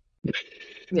Tyler.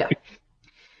 Yeah.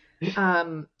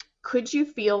 Could you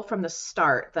feel from the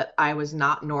start that I was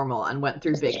not normal and went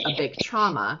through a big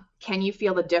trauma? Can you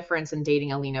feel the difference in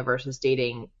dating Alina versus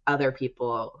dating other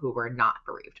people who were not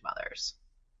bereaved mothers?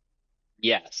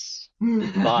 Yes.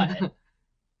 But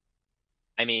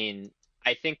I mean,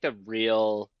 I think the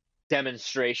real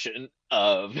demonstration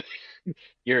of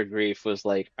your grief was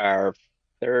like our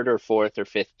third or fourth or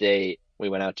fifth date. We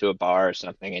went out to a bar or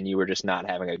something, and you were just not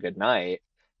having a good night.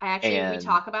 We And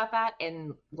talk about that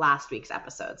in last week's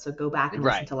episode. So go back and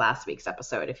listen right. to last week's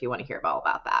episode if you want to hear all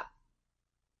about that.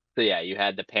 So yeah, you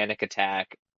had the panic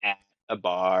attack at a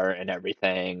bar and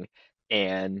everything.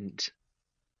 And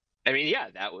I mean, yeah,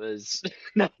 that was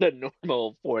not a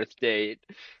normal fourth date.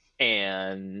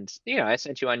 And, I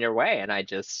sent you on your way. And I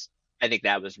think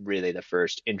that was really the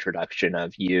first introduction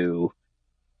of you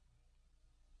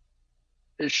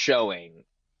showing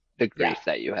the Yeah. grief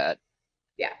that you had.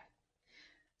 Yeah.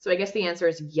 So I guess the answer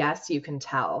is yes, you can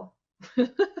tell.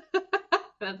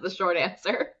 That's the short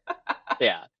answer.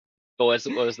 Yeah. What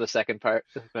was the second part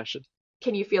of the question?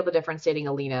 Can you feel the difference dating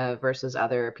Alina versus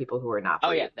other people who are not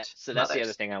Oh yeah, bereaved so that's the other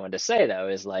mothers? thing I wanted to say though,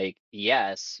 is like,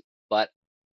 yes, but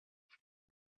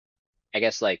I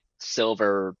guess like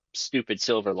stupid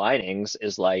silver linings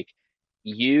is like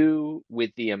you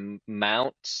with the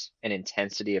amount and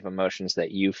intensity of emotions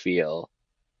that you feel,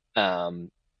 um,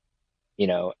 you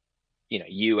know,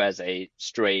 you as a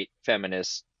straight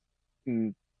feminist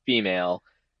female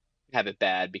have it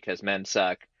bad because men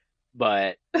suck.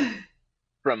 But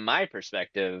from my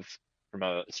perspective, from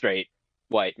a straight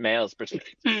white male's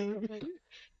perspective,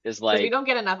 is Because we like don't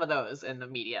get enough of those in the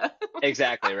media.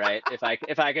 exactly right. If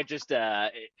I could just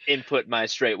input my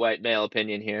straight white male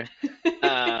opinion here,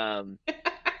 um,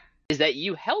 is that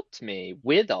you helped me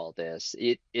with all this.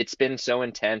 It's been so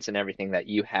intense and everything that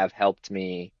you have helped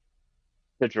me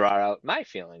to draw out my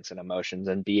feelings and emotions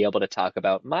and be able to talk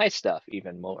about my stuff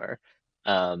even more,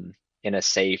 in a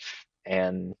safe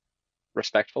and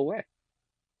respectful way.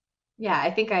 Yeah,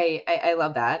 I think I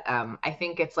love that. I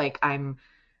think it's like I'm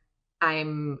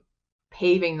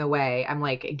paving the way. I'm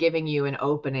like giving you an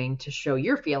opening to show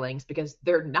your feelings because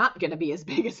they're not going to be as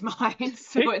big as mine.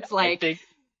 So it's I like think,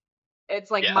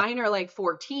 yeah, mine are like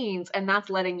 14s, and that's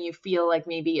letting you feel like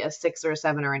maybe a 6 or a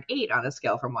 7 or an 8 on a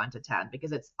scale from 1 to 10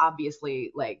 because it's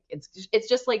obviously like it's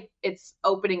just like it's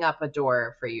opening up a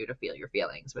door for you to feel your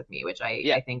feelings with me, which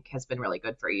yeah, I think has been really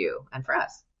good for you and for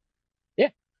us. yeah.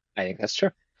 I think that's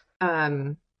true.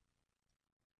 Um,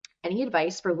 any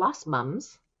advice for lost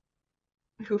mums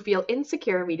who feel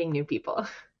insecure meeting new people?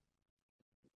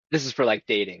 This is for like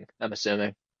dating, I'm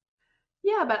assuming.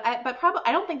 Yeah, but probably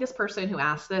I don't think this person who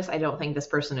asked this, I don't think this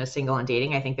person is single and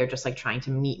dating. I think they're just like trying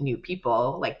to meet new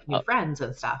people, like new Oh, friends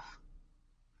and stuff.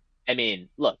 I mean,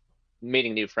 look,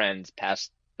 meeting new friends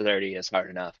past 30 is hard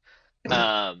enough.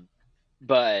 Um,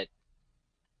 but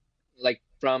like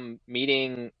from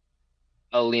meeting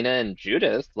Alina and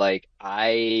Judith, like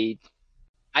I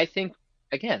think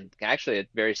again, actually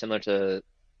it's very similar to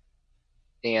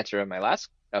the answer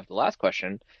of the last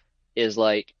question, is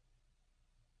like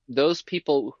those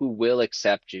people who will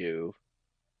accept you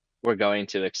were going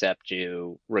to accept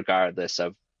you regardless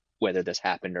of whether this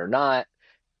happened or not.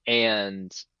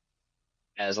 And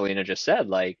as Alina just said,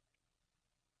 like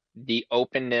the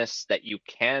openness that you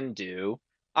can do,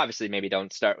 obviously maybe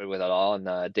don't start with it all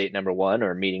in date number one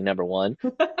or meeting number one,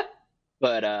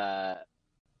 but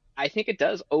I think it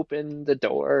does open the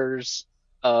doors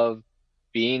of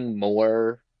being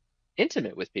more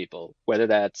intimate with people, whether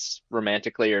that's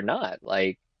romantically or not.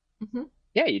 Like, Hmm.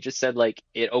 yeah, you just said like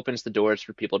it opens the doors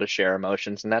for people to share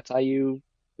emotions, and that's how you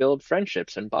build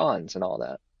friendships and bonds and all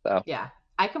that. So Yeah,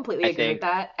 I completely I agree with think,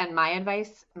 that. And my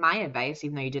advice,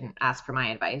 even though you didn't ask for my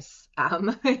advice,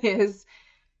 is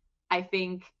I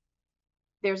think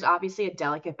there's obviously a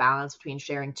delicate balance between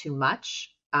sharing too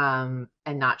much and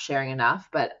not sharing enough.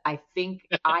 But I think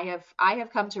I have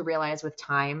come to realize with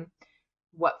time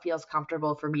what feels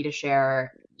comfortable for me to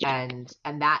share, and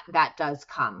that does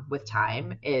come with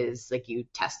time. Is like you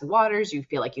test the waters, you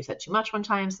feel like you said too much one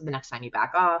time, so the next time you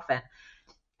back off. And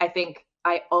I think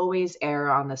I always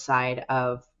err on the side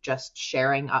of just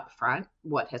sharing up front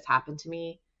what has happened to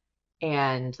me.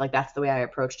 And like that's the way I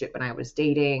approached it when I was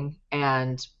dating.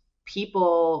 And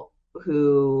people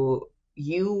who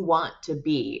you want to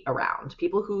be around,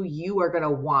 people who you are going to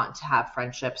want to have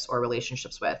friendships or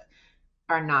relationships with,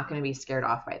 are not going to be scared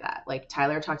off by that. Like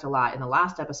Tyler talked a lot in the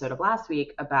last episode of last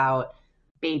week about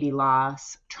baby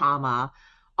loss, trauma,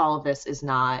 all of this is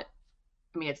not,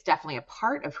 I mean, it's definitely a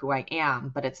part of who I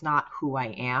am, but it's not who I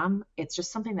am. It's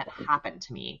just something that happened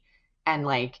to me. And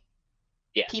like,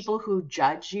 Yes. people who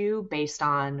judge you based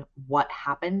on what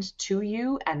happened to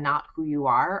you and not who you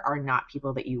are not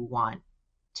people that you want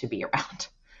to be around.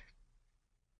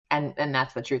 And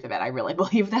that's the truth of it. I really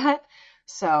believe that.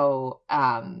 So,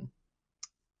 yeah,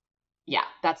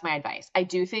 that's my advice. I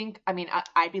do think, I mean,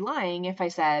 I'd be lying if I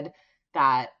said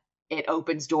that it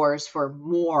opens doors for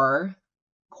more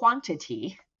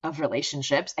quantity of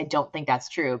relationships. I don't think that's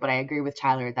true, but I agree with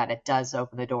Tyler that it does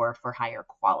open the door for higher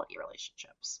quality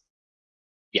relationships.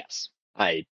 Yes,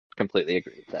 I completely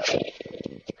agree with that.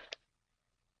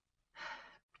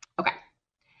 Okay.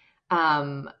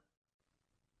 I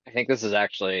think this has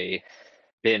actually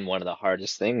been one of the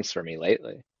hardest things for me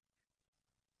lately.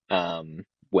 When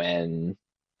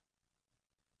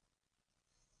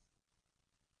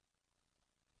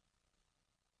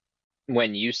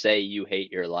you say you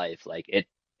hate your life, like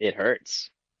it hurts.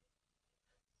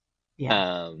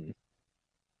 Yeah.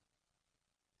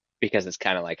 Because it's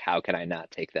kind of like, how can I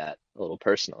not take that a little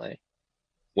personally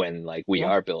when like we Yeah.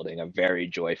 are building a very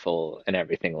joyful and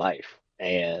everything life.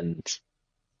 And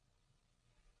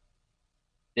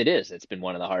it's been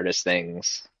one of the hardest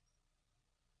things.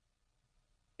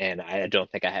 And I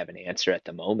don't think I have an answer at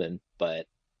the moment, but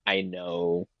I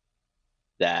know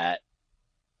that,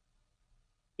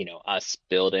 us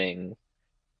building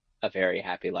a very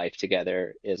happy life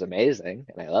together is amazing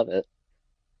and I love it.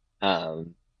 I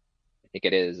think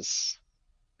it is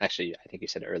actually, I think you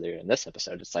said earlier in this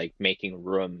episode, it's like making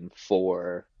room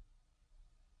for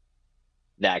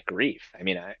that grief. I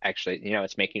mean, I actually,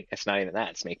 it's not even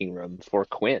that, it's making room for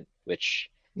Quinn, which,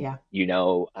 Yeah.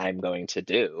 I'm going to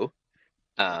do.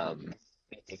 I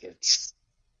think it's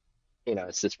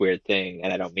this weird thing,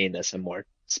 and I don't mean this, I'm more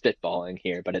spitballing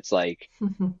here, but it's like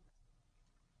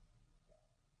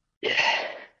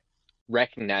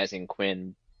recognizing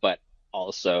Quinn, but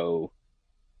also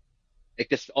it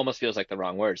just almost feels like the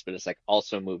wrong words, but it's like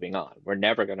also moving on. We're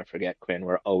never going to forget Quinn.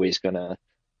 We're always going to,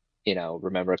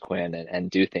 remember Quinn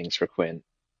and do things for Quinn.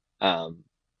 Um,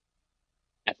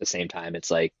 at the same time,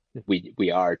 it's like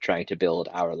we are trying to build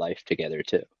our life together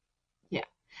too. Yeah.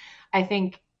 I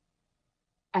think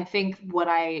what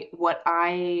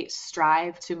I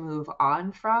strive to move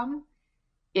on from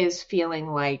is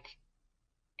feeling like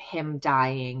him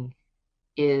dying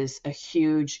is a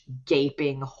huge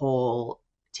gaping hole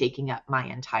taking up my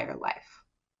entire life.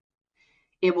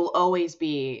 It will always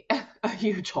be a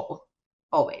huge hole,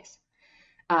 always.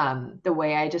 The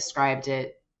way I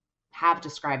have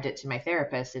described it to my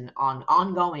therapist and on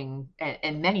ongoing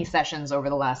and many sessions over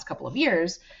the last couple of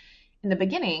years. In the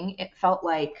beginning, it felt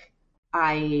like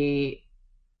I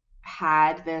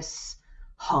had this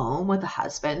home with a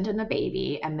husband and a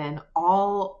baby, and then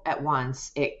all at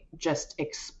once it just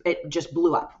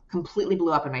blew up, completely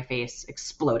blew up in my face,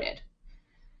 exploded.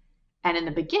 And in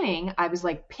the beginning, I was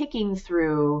like picking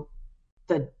through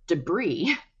the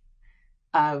debris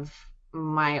of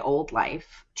my old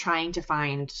life, trying to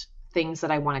find things that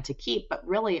I wanted to keep. But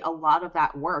really, a lot of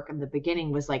that work in the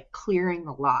beginning was like clearing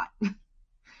the lot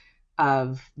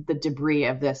of the debris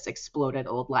of this exploded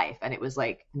old life. And it was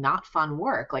like not fun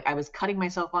work. Like I was cutting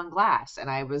myself on glass and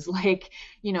I was like,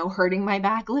 hurting my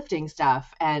back lifting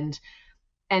stuff. And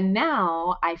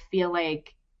now I feel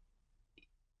like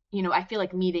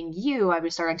meeting you, I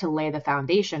was starting to lay the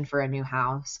foundation for a new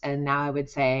house. And now I would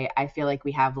say, I feel like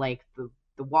we have like the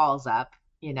walls up,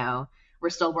 we're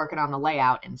still working on the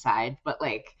layout inside, but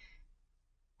like,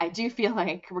 I do feel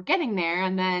like we're getting there.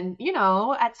 And then,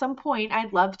 at some point,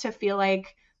 I'd love to feel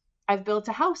like I've built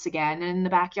a house again. And in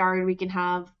the backyard, we can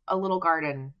have a little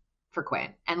garden for Quinn.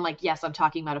 And like, yes, I'm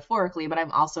talking metaphorically, but I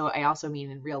also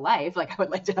mean in real life, like I would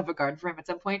like to have a garden for him at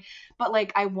some point. But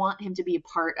like, I want him to be a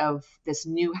part of this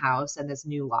new house and this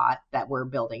new lot that we're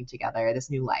building together,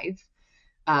 this new life.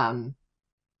 And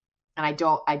I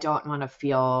don't want to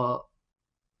feel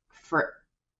for,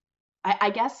 I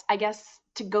guess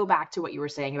to go back to what you were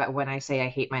saying about when I say I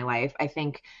hate my life, I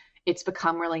think it's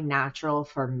become really natural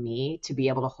for me to be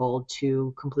able to hold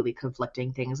two completely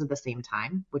conflicting things at the same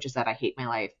time, which is that I hate my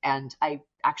life. And I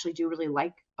actually do really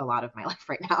like a lot of my life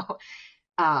right now.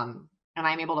 And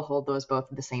I'm able to hold those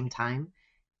both at the same time.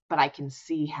 But I can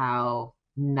see how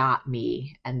not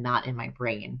me and not in my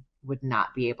brain would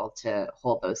not be able to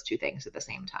hold those two things at the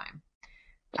same time.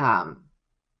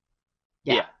 Yeah.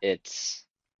 Yeah,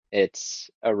 it's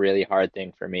a really hard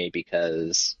thing for me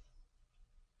because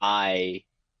I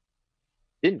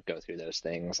didn't go through those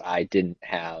things. I didn't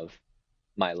have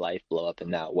my life blow up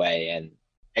in that way. And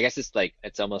I guess it's like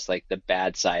it's almost like the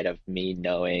bad side of me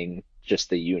knowing just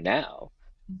the you now.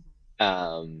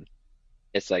 Um,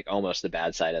 it's like almost the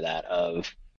bad side of that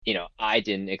of, I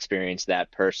didn't experience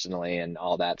that personally and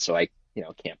all that, so I,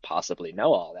 can't possibly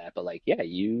know all that. But like, yeah,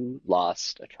 you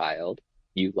lost a child,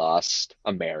 you lost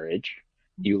a marriage,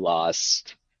 you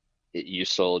lost, you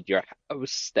sold your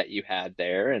house that you had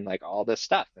there and like all this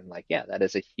stuff. And like, yeah, that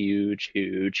is a huge,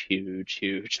 huge, huge,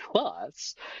 huge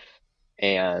loss.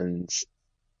 And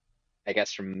I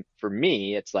guess for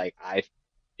me, it's like I've,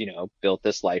 built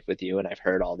this life with you and I've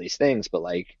heard all these things, but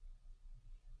like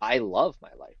I love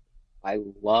my life. I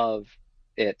love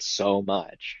it so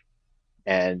much.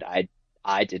 And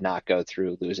I did not go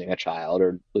through losing a child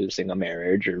or losing a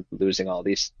marriage or losing all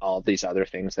these other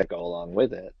things that go along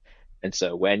with it. And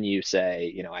so when you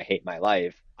say, I hate my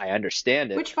life, I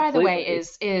understand it Which, by the way,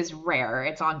 completely. is rare.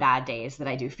 It's on bad days that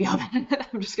I do feel that.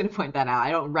 I'm just going to point that out.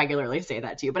 I don't regularly say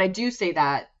that to you, but I do say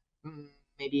that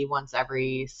maybe once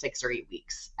every 6 or 8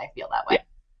 weeks. I feel that way.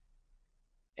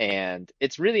 Yeah. And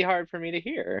it's really hard for me to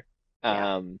hear.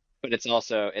 Yeah. But it's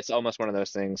almost one of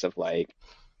those things of like,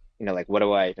 like what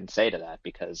do I even say to that?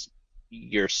 Because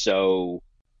you're so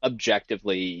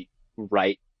objectively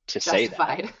right to say that.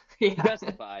 Justified. Yeah.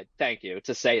 Justified, thank you,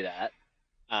 to say that.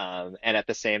 And at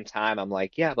the same time, I'm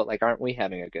like, yeah, but like, aren't we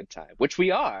having a good time? Which we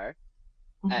are.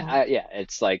 Mhm. Yeah,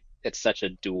 it's like it's such a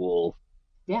dual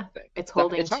Yeah. thing. It's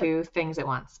holding It's hard. two things at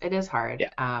once. It is hard.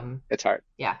 Yeah, it's hard.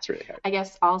 Yeah. It's really hard. I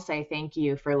guess I'll say thank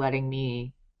you for letting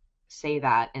me say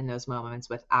that in those moments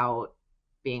without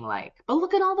being like, but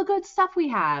look at all the good stuff we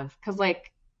have. Cause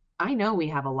like, I know we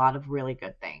have a lot of really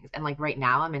good things. And like right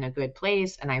now I'm in a good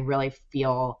place and I really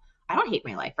feel I don't hate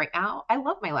my life right now. I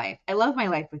love my life. I love my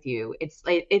life with you. It's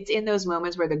like, it's in those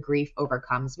moments where the grief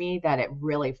overcomes me that it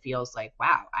really feels like,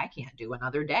 wow, I can't do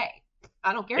another day.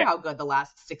 I don't care Yeah. how good the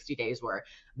last 60 days were.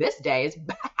 This day is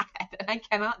bad and I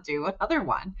cannot do another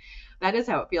one. That is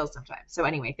how it feels sometimes. So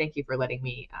anyway, thank you for letting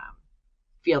me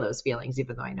feel those feelings,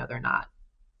 even though I know they're not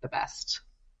the best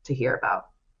to hear about.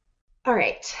 All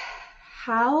right.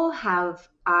 How have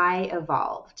I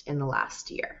evolved in the last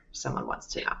year? Someone wants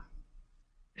to know.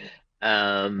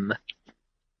 Um,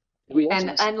 did we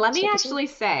answer this And let last me episode? actually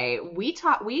say, we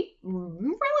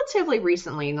relatively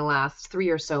recently in the last 3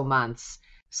 or so months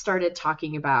started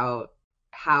talking about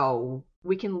how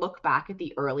we can look back at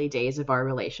the early days of our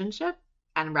relationship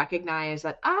and recognize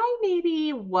that I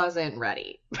maybe wasn't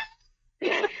ready.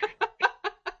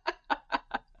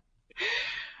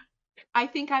 I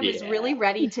think I was really Yeah.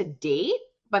 ready to date,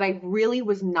 but I really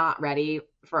was not ready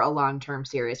for a long-term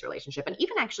serious relationship. And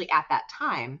even actually at that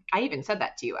time, I even said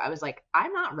that to you. I was like,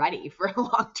 I'm not ready for a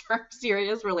long-term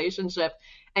serious relationship.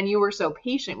 And you were so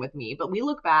patient with me. But we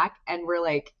look back and we're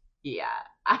like, yeah,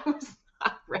 I was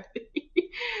not ready.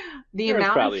 The There was amount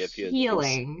of probably a few of these.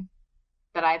 healing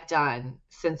that I've done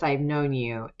since I've known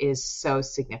you is so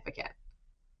significant.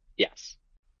 Yes.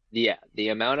 Yeah, the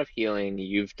amount of healing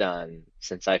you've done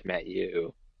since I've met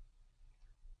you,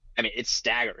 I mean, it's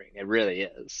staggering. It really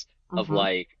is. Of Mm-hmm.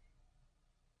 like,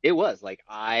 it was like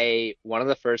one of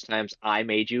the first times I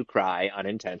made you cry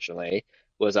unintentionally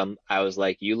was I was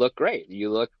like, you look great, you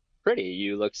look pretty,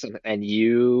 you look some, and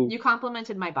You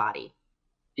complimented my body.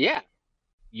 yeah,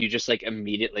 you just like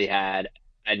immediately had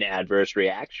an adverse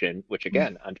reaction, which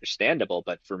again, understandable,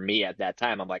 but for me at that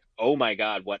time, I'm like, oh my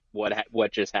God,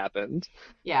 what just happened?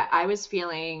 Yeah, I was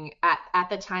feeling at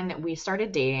the time that we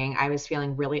started dating, I was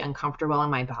feeling really uncomfortable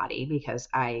in my body because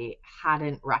I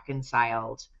hadn't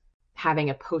reconciled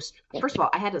having a post. First of all,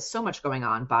 I had so much going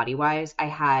on body wise. I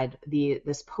had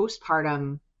this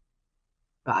postpartum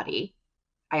body.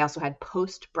 I also had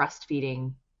post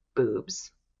breastfeeding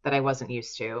boobs that I wasn't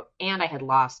used to, and I had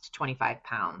lost 25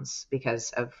 pounds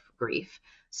because of grief.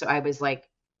 So I was like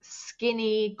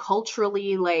skinny,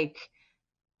 culturally like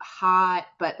hot,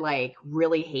 but like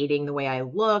really hating the way I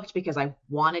looked because I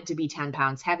wanted to be 10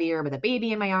 pounds heavier with a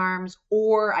baby in my arms,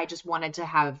 or I just wanted to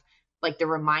have like the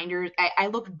reminders. I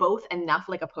looked both enough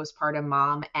like a postpartum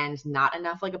mom and not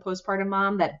enough like a postpartum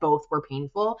mom that both were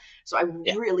painful. So I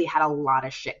Yeah, really had a lot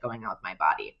of shit going on with my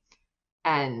body.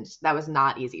 And that was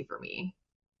not easy for me.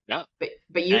 no, But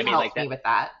and I you've mean like helped me that, with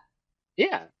that.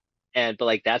 yeah, and but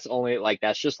like that's only like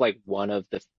that's just like one of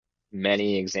the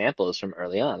many examples from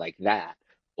early on, like that,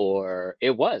 or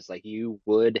it was like you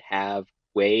would have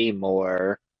way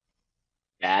more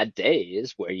bad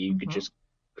days where you could Mm-hmm. just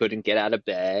couldn't get out of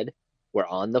bed, were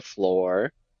on the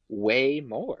floor, way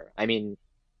more. I mean,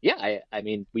 yeah, I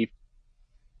mean we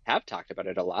have talked about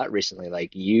it a lot recently.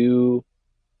 Like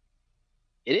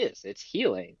it's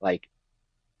healing. Like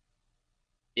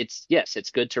it's yes,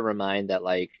 it's good to remind that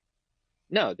like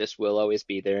no, this will always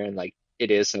be there, and like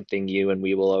it is something you and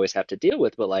we will always have to deal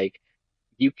with, but like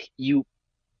you you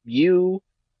you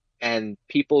and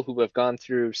people who have gone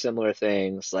through similar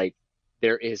things, like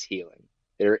there is healing.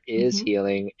 There is Hmm.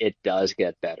 healing. It does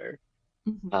get better.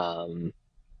 Hmm. Um,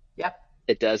 Yep.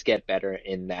 it does get better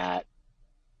in that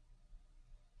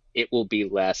it will be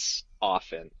less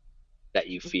often that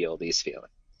you feel these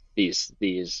feelings,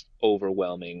 these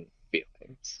overwhelming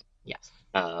feelings. Yes.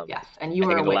 Um, Yes. And you I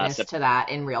were think a in the last witness to that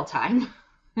in real time.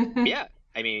 yeah,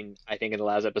 I mean, I think in the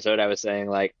last episode I was saying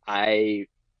like I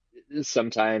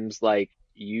sometimes like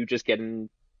you just get in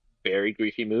very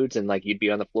griefy moods and like you'd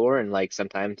be on the floor and like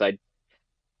sometimes I'd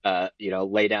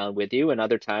lay down with you and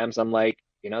other times I'm like,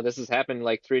 this has happened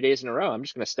like 3 days in a row. I'm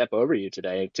just gonna step over you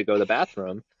today to go to the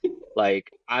bathroom.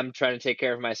 Like I'm trying to take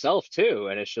care of myself too,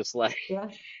 and it's just like Yeah.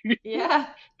 Yeah.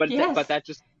 but Yes.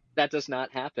 that does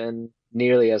not happen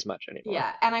nearly as much anymore.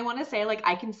 Yeah. And I want to say, like,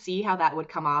 I can see how that would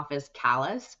come off as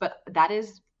callous, but that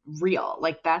is real.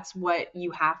 Like, that's what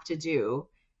you have to do.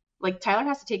 Like, Tyler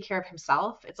has to take care of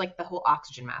himself. It's like the whole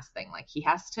oxygen mask thing. Like, he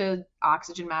has to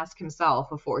oxygen mask himself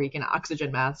before he can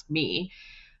oxygen mask me.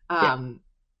 Yeah.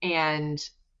 And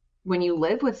when you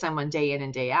live with someone day in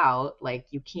and day out, like,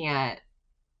 you can't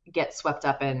get swept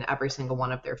up in every single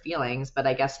one of their feelings. But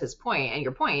I guess his point and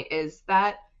your point is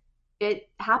that it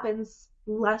happens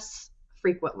less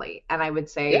frequently. And I would Yeah.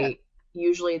 say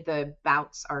usually the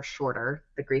bouts are shorter,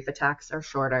 the grief attacks are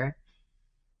shorter.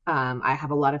 I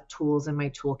have a lot of tools in my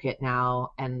toolkit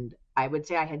now, and I would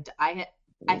say I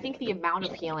think the amount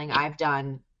of healing I've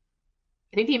done,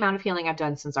 I think the amount of healing I've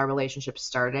done since our relationship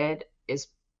started is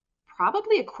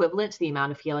probably equivalent to the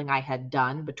amount of healing I had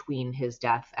done between his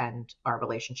death and our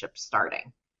relationship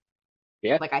starting.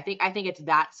 Yeah. Like I think it's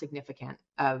that significant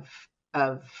of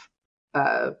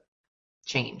uh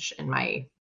change in my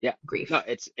Yeah. No, grief.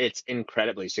 it's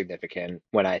incredibly significant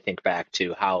when I think back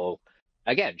to how,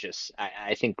 again, just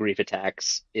I think grief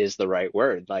attacks is the right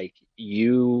word. Like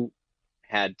you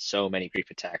had so many grief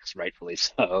attacks, rightfully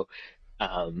so.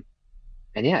 Um,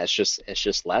 and yeah, it's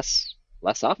just less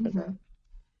often Hmm. now.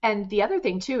 And the other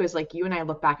thing too is like you and I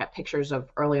look back at pictures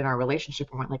of early in our relationship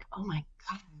and we're like, oh my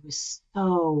God, I was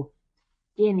so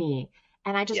skinny.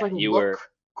 And I just Yeah, like you were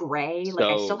look gray. Like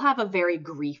I still so have a very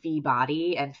griefy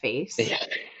body and face. yeah,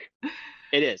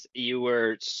 it is. You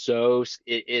were so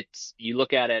it's you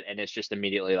look at it and it's just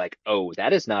immediately like, oh,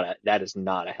 that is not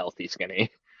a healthy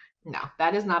skinny. No,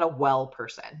 that is not a well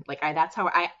person. Like that's how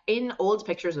in old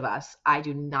pictures of us, I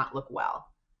do not look well.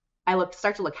 I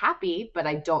start to look happy, but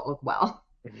I don't look well.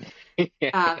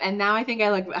 And now I think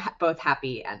I look both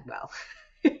happy and well.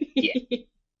 Yeah,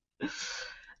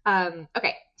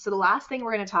 Okay, so the last thing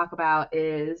we're going to talk about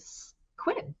is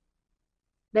Quinn,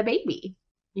 the baby,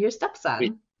 your we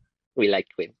stepson. we like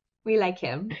Quinn. We like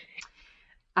him.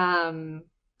 Um,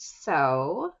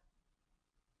 so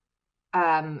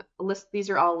these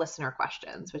are all listener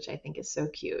questions, which I think is so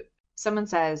cute. Someone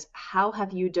says, how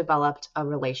have you developed a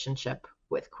relationship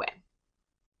with Quinn?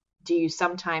 Do you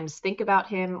sometimes think about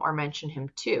him or mention him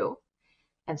too?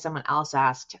 And someone else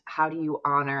asked, how do you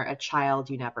honor a child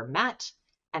you never met?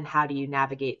 And how do you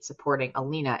navigate supporting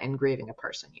Alina in grieving a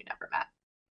person you never met?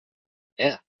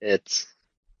 Yeah, it's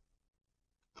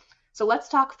So let's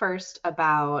talk first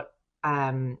about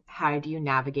how do you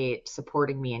navigate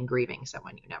supporting me in grieving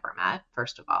someone you never met,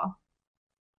 first of all.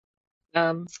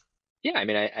 um yeah, I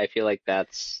mean I feel like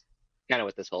that's kind of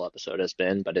what this whole episode has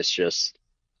been, but it's just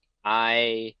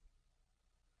I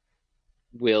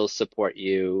will support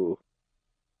you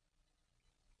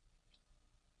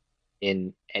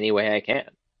in any way I can.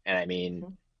 And I mean,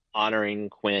 Mhm. honoring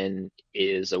Quinn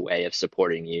is a way of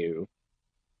supporting you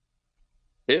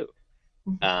too.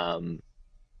 Mhm. Um,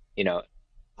 you know,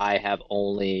 I have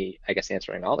only, I guess,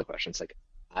 answering all the questions, like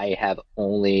I have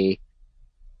only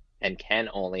and can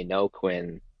only know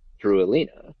Quinn through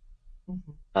Alina,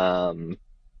 Mhm. um,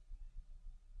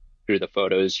 through the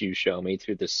photos you show me,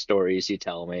 through the stories you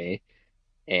tell me,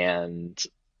 and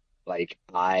like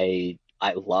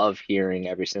I love hearing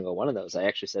every single one of those. I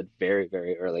actually said very,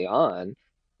 very early on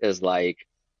is like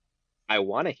I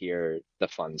want to hear the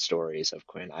fun stories of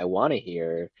Quinn. I want to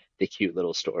hear the cute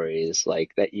little stories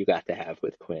like that you got to have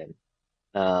with Quinn.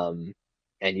 Um,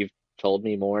 and you've told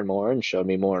me more and more and showed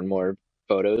me more and more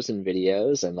photos and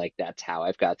videos, and like that's how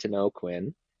I've got to know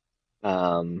Quinn.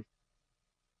 Um,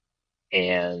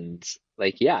 and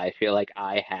like, yeah, I feel like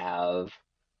I have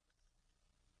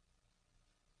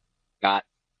got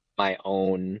my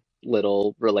own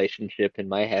little relationship in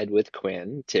my head with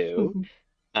Quinn too.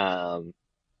 Um,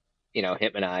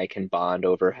 him and I can bond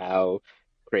over how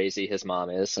crazy his mom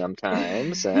is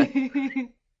sometimes.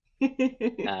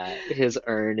 His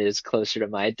urn is closer to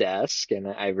my desk, and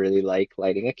I really like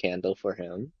lighting a candle for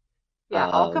him. Yeah,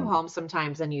 I'll come Um, home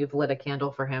sometimes and you've lit a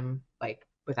candle for him, like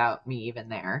without me even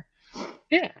there.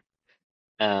 yeah.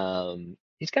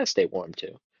 He's got to stay warm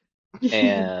too.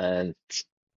 And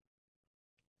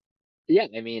yeah,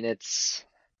 I mean, it's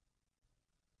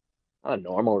not a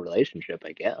normal relationship,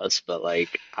 I guess, but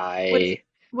like What's I,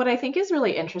 what I think is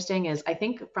really interesting is I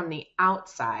think from the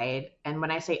outside, and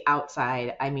when I say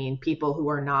outside, I mean people who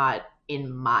are not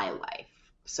in my life.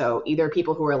 So either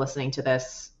people who are listening to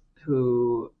this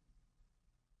who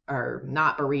are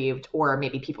not bereaved, or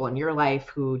maybe people in your life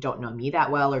who don't know me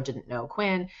that well or didn't know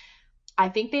Quinn. I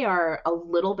think they are a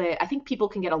little bit, I think people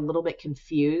can get a little bit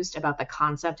confused about the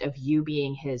concept of you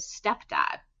being his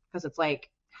stepdad. Because it's like,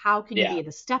 how can you yeah, be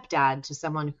the stepdad to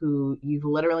someone who you've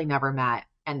literally never met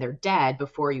and they're dead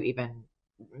before you even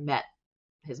met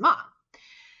his mom?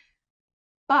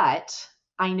 But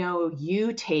I know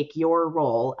you take your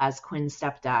role as Quinn's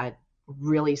stepdad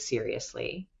really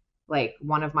seriously. Like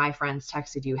one of my friends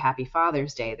texted you Happy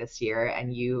Father's Day this year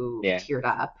and you yeah, teared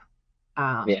up.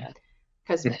 Um, yeah,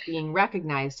 because being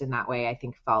recognized in that way, I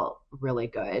think felt really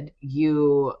good.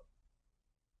 You,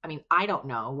 I mean, I don't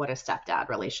know what a stepdad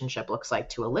relationship looks like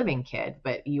to a living kid,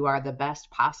 but you are the best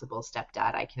possible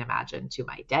stepdad I can imagine to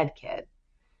my dead kid.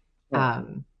 oh,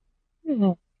 Um,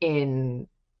 mhm. in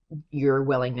your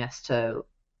willingness to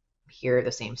hear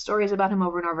the same stories about him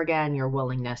over and over again, your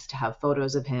willingness to have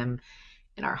photos of him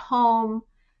in our home,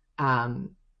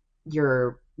 um,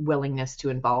 your willingness to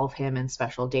involve him in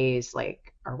special days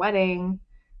like our wedding,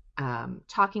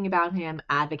 talking about him,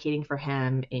 advocating for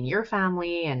him in your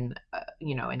family and,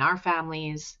 in our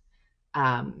families.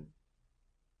 Um,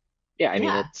 Yeah. I mean,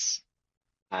 yeah. it's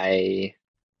I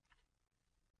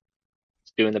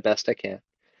doing the best I can.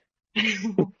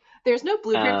 There's no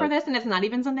blueprint for Um, this, and it's not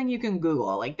even something you can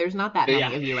Google. Like, there's not that many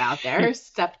yeah, of you out there,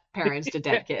 step parents to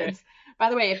dead kids. By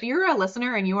the way, if you're a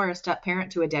listener and you are a step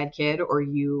parent to a dead kid, or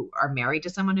you are married to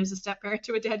someone who's a step parent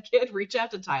to a dead kid, reach out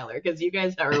to Tyler because you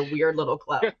guys are a weird little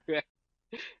club. yeah,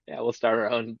 we'll start our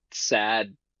own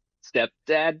sad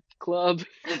stepdad club.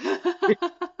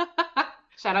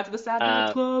 Shout out to the Sad Dads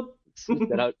Uh, Club.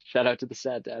 shout out to the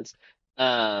sad dads.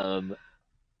 Um,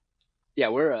 yeah,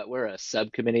 we're a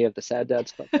subcommittee of the Sad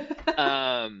Dads Club.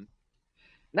 Um,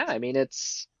 no, I mean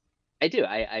it's I do.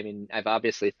 I mean I've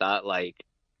obviously thought like,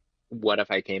 what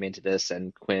if I came into this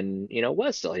and Quinn,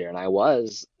 was still here and I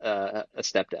was a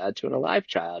stepdad to an alive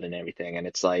child and everything, and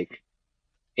it's like,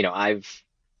 I've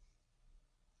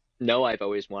I've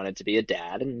always wanted to be a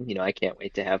dad, and I can't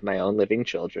wait to have my own living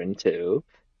children too.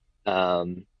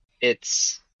 Um,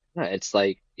 it's it's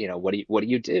like, what do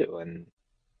you do, and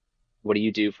what do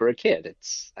you do for a kid?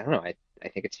 It's I don't know. I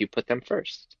think it's you put them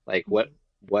first. Like what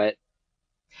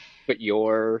put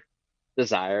your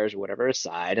desires, whatever,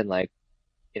 aside, and like,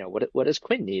 what does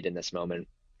Quinn need in this moment?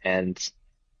 And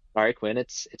sorry, Quinn,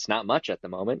 it's not much at the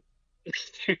moment.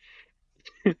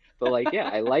 But like, yeah,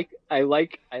 I like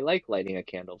lighting a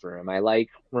candle for him. I like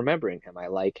remembering him. I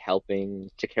like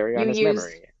helping to carry You on his use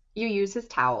memory. you use his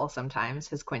towel sometimes,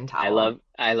 his Quinn I towel. love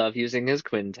I love using his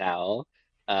Quinn towel.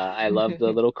 I love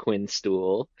the little Quinn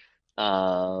stool.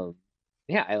 Um,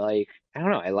 yeah, I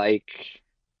don't know, I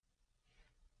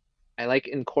like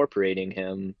incorporating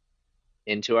him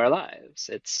into our lives.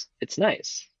 It's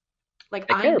nice. Like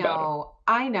I care about him.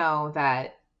 I know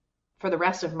that for the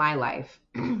rest of my life,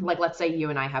 like let's say you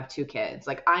and I have two kids,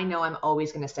 like I know I'm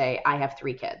always going to say I have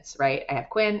three kids, right? I have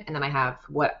Quinn and then I have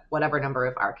whatever number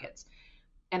of our kids.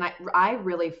 And I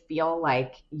really feel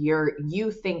like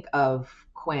you think of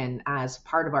Quinn as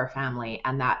part of our family,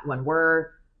 and that when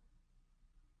we're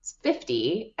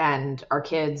 50 and our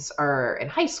kids are in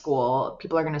high school,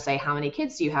 people are going to say, how many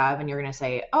kids do you have? And you're going to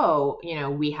say, oh,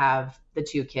 we have the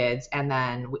two kids. And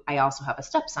then I also have a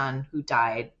stepson who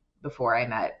died before I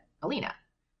met Alina.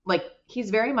 Like, he's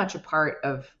very much a part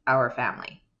of our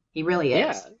family. He really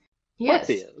Yeah, is. of He course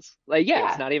he is. is. Like, yeah, Yeah.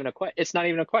 it's not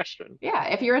even a question. Yeah.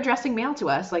 If you're addressing mail to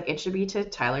us, like, it should be to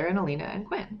Tyler and Alina and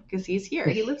Quinn because he's here.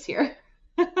 He lives here.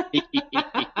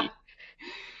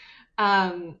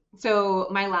 So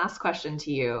my last question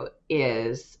to you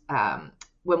is,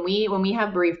 when we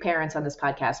have bereaved parents on this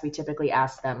podcast, we typically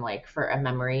ask them like for a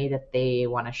memory that they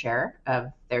want to share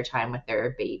of their time with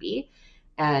their baby.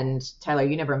 And Tyler,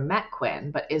 you never met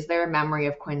Quinn, but is there a memory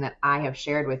of Quinn that I have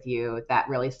shared with you that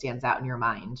really stands out in your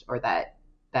mind, or that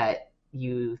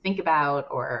you think about,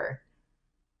 or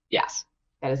yeah, Yes,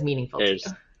 that is meaningful to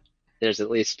you? there's at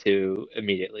least two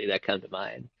immediately that come to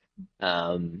mind.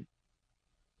 Um,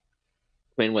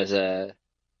 Quinn was a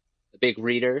big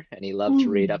reader, and he loved to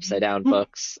read upside down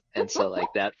books, and so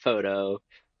like that photo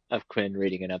of Quinn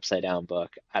reading an upside down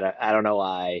book. I don't know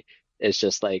why. It's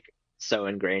just like so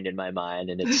ingrained in my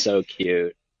mind, and it's so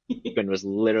cute. Quinn was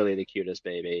literally the cutest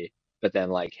baby, but then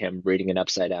like him reading an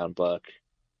upside down book,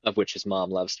 of which his mom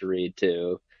loves to read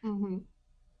too. Hmm.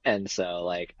 And so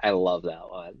like I love that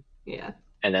one. Yeah.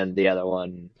 And then the other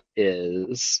one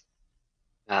is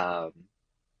um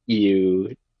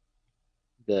you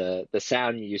the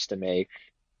sound you used to make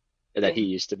that he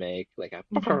used to make like a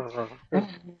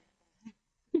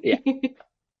yeah.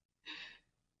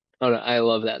 Oh no, I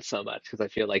love that so much because I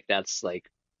feel like that's like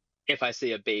if I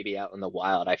see a baby out in the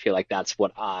wild, I feel like that's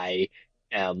what I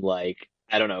am like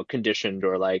I don't know, conditioned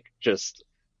or like just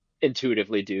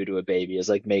intuitively do to a baby is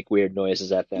like make weird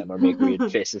noises at them or make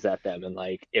weird faces at them. And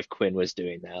like if Quinn was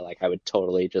doing that, like I would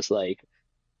totally just like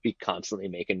be constantly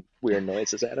making weird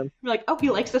noises at him. You're like, oh, he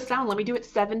likes the sound. Let me do it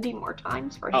 70 more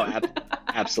times for him. Oh,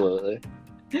 absolutely.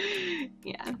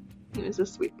 Yeah, he was a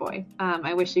sweet boy.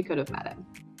 I wish you could have met him.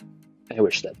 I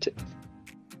wish that too.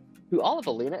 To all of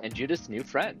Alina and Judith's new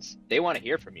friends, they want to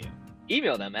hear from you.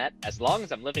 Email them at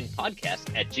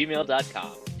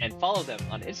aslongasimlivingpodcast@gmail.com and follow them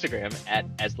on Instagram at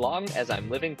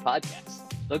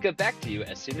aslongasimlivingpodcast. They'll get back to you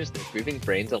as soon as their grieving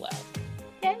brains allow.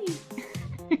 Yay!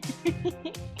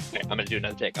 Okay, I'm gonna do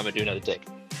another take.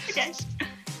 Okay.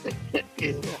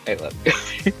 I love you.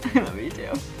 Me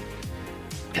too.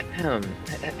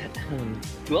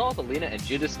 To all of Alina and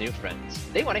Judith's new friends,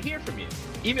 they want to hear from you.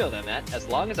 Email them at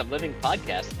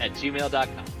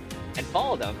aslongasimlivingpodcast@gmail.com and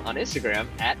follow them on Instagram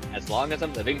at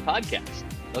aslongasimlivingpodcast.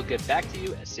 They'll get back to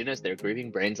you as soon as their grieving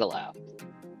brains allow.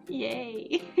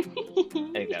 Yay!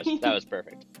 I think that was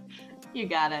perfect. You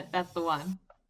got it. That's the one.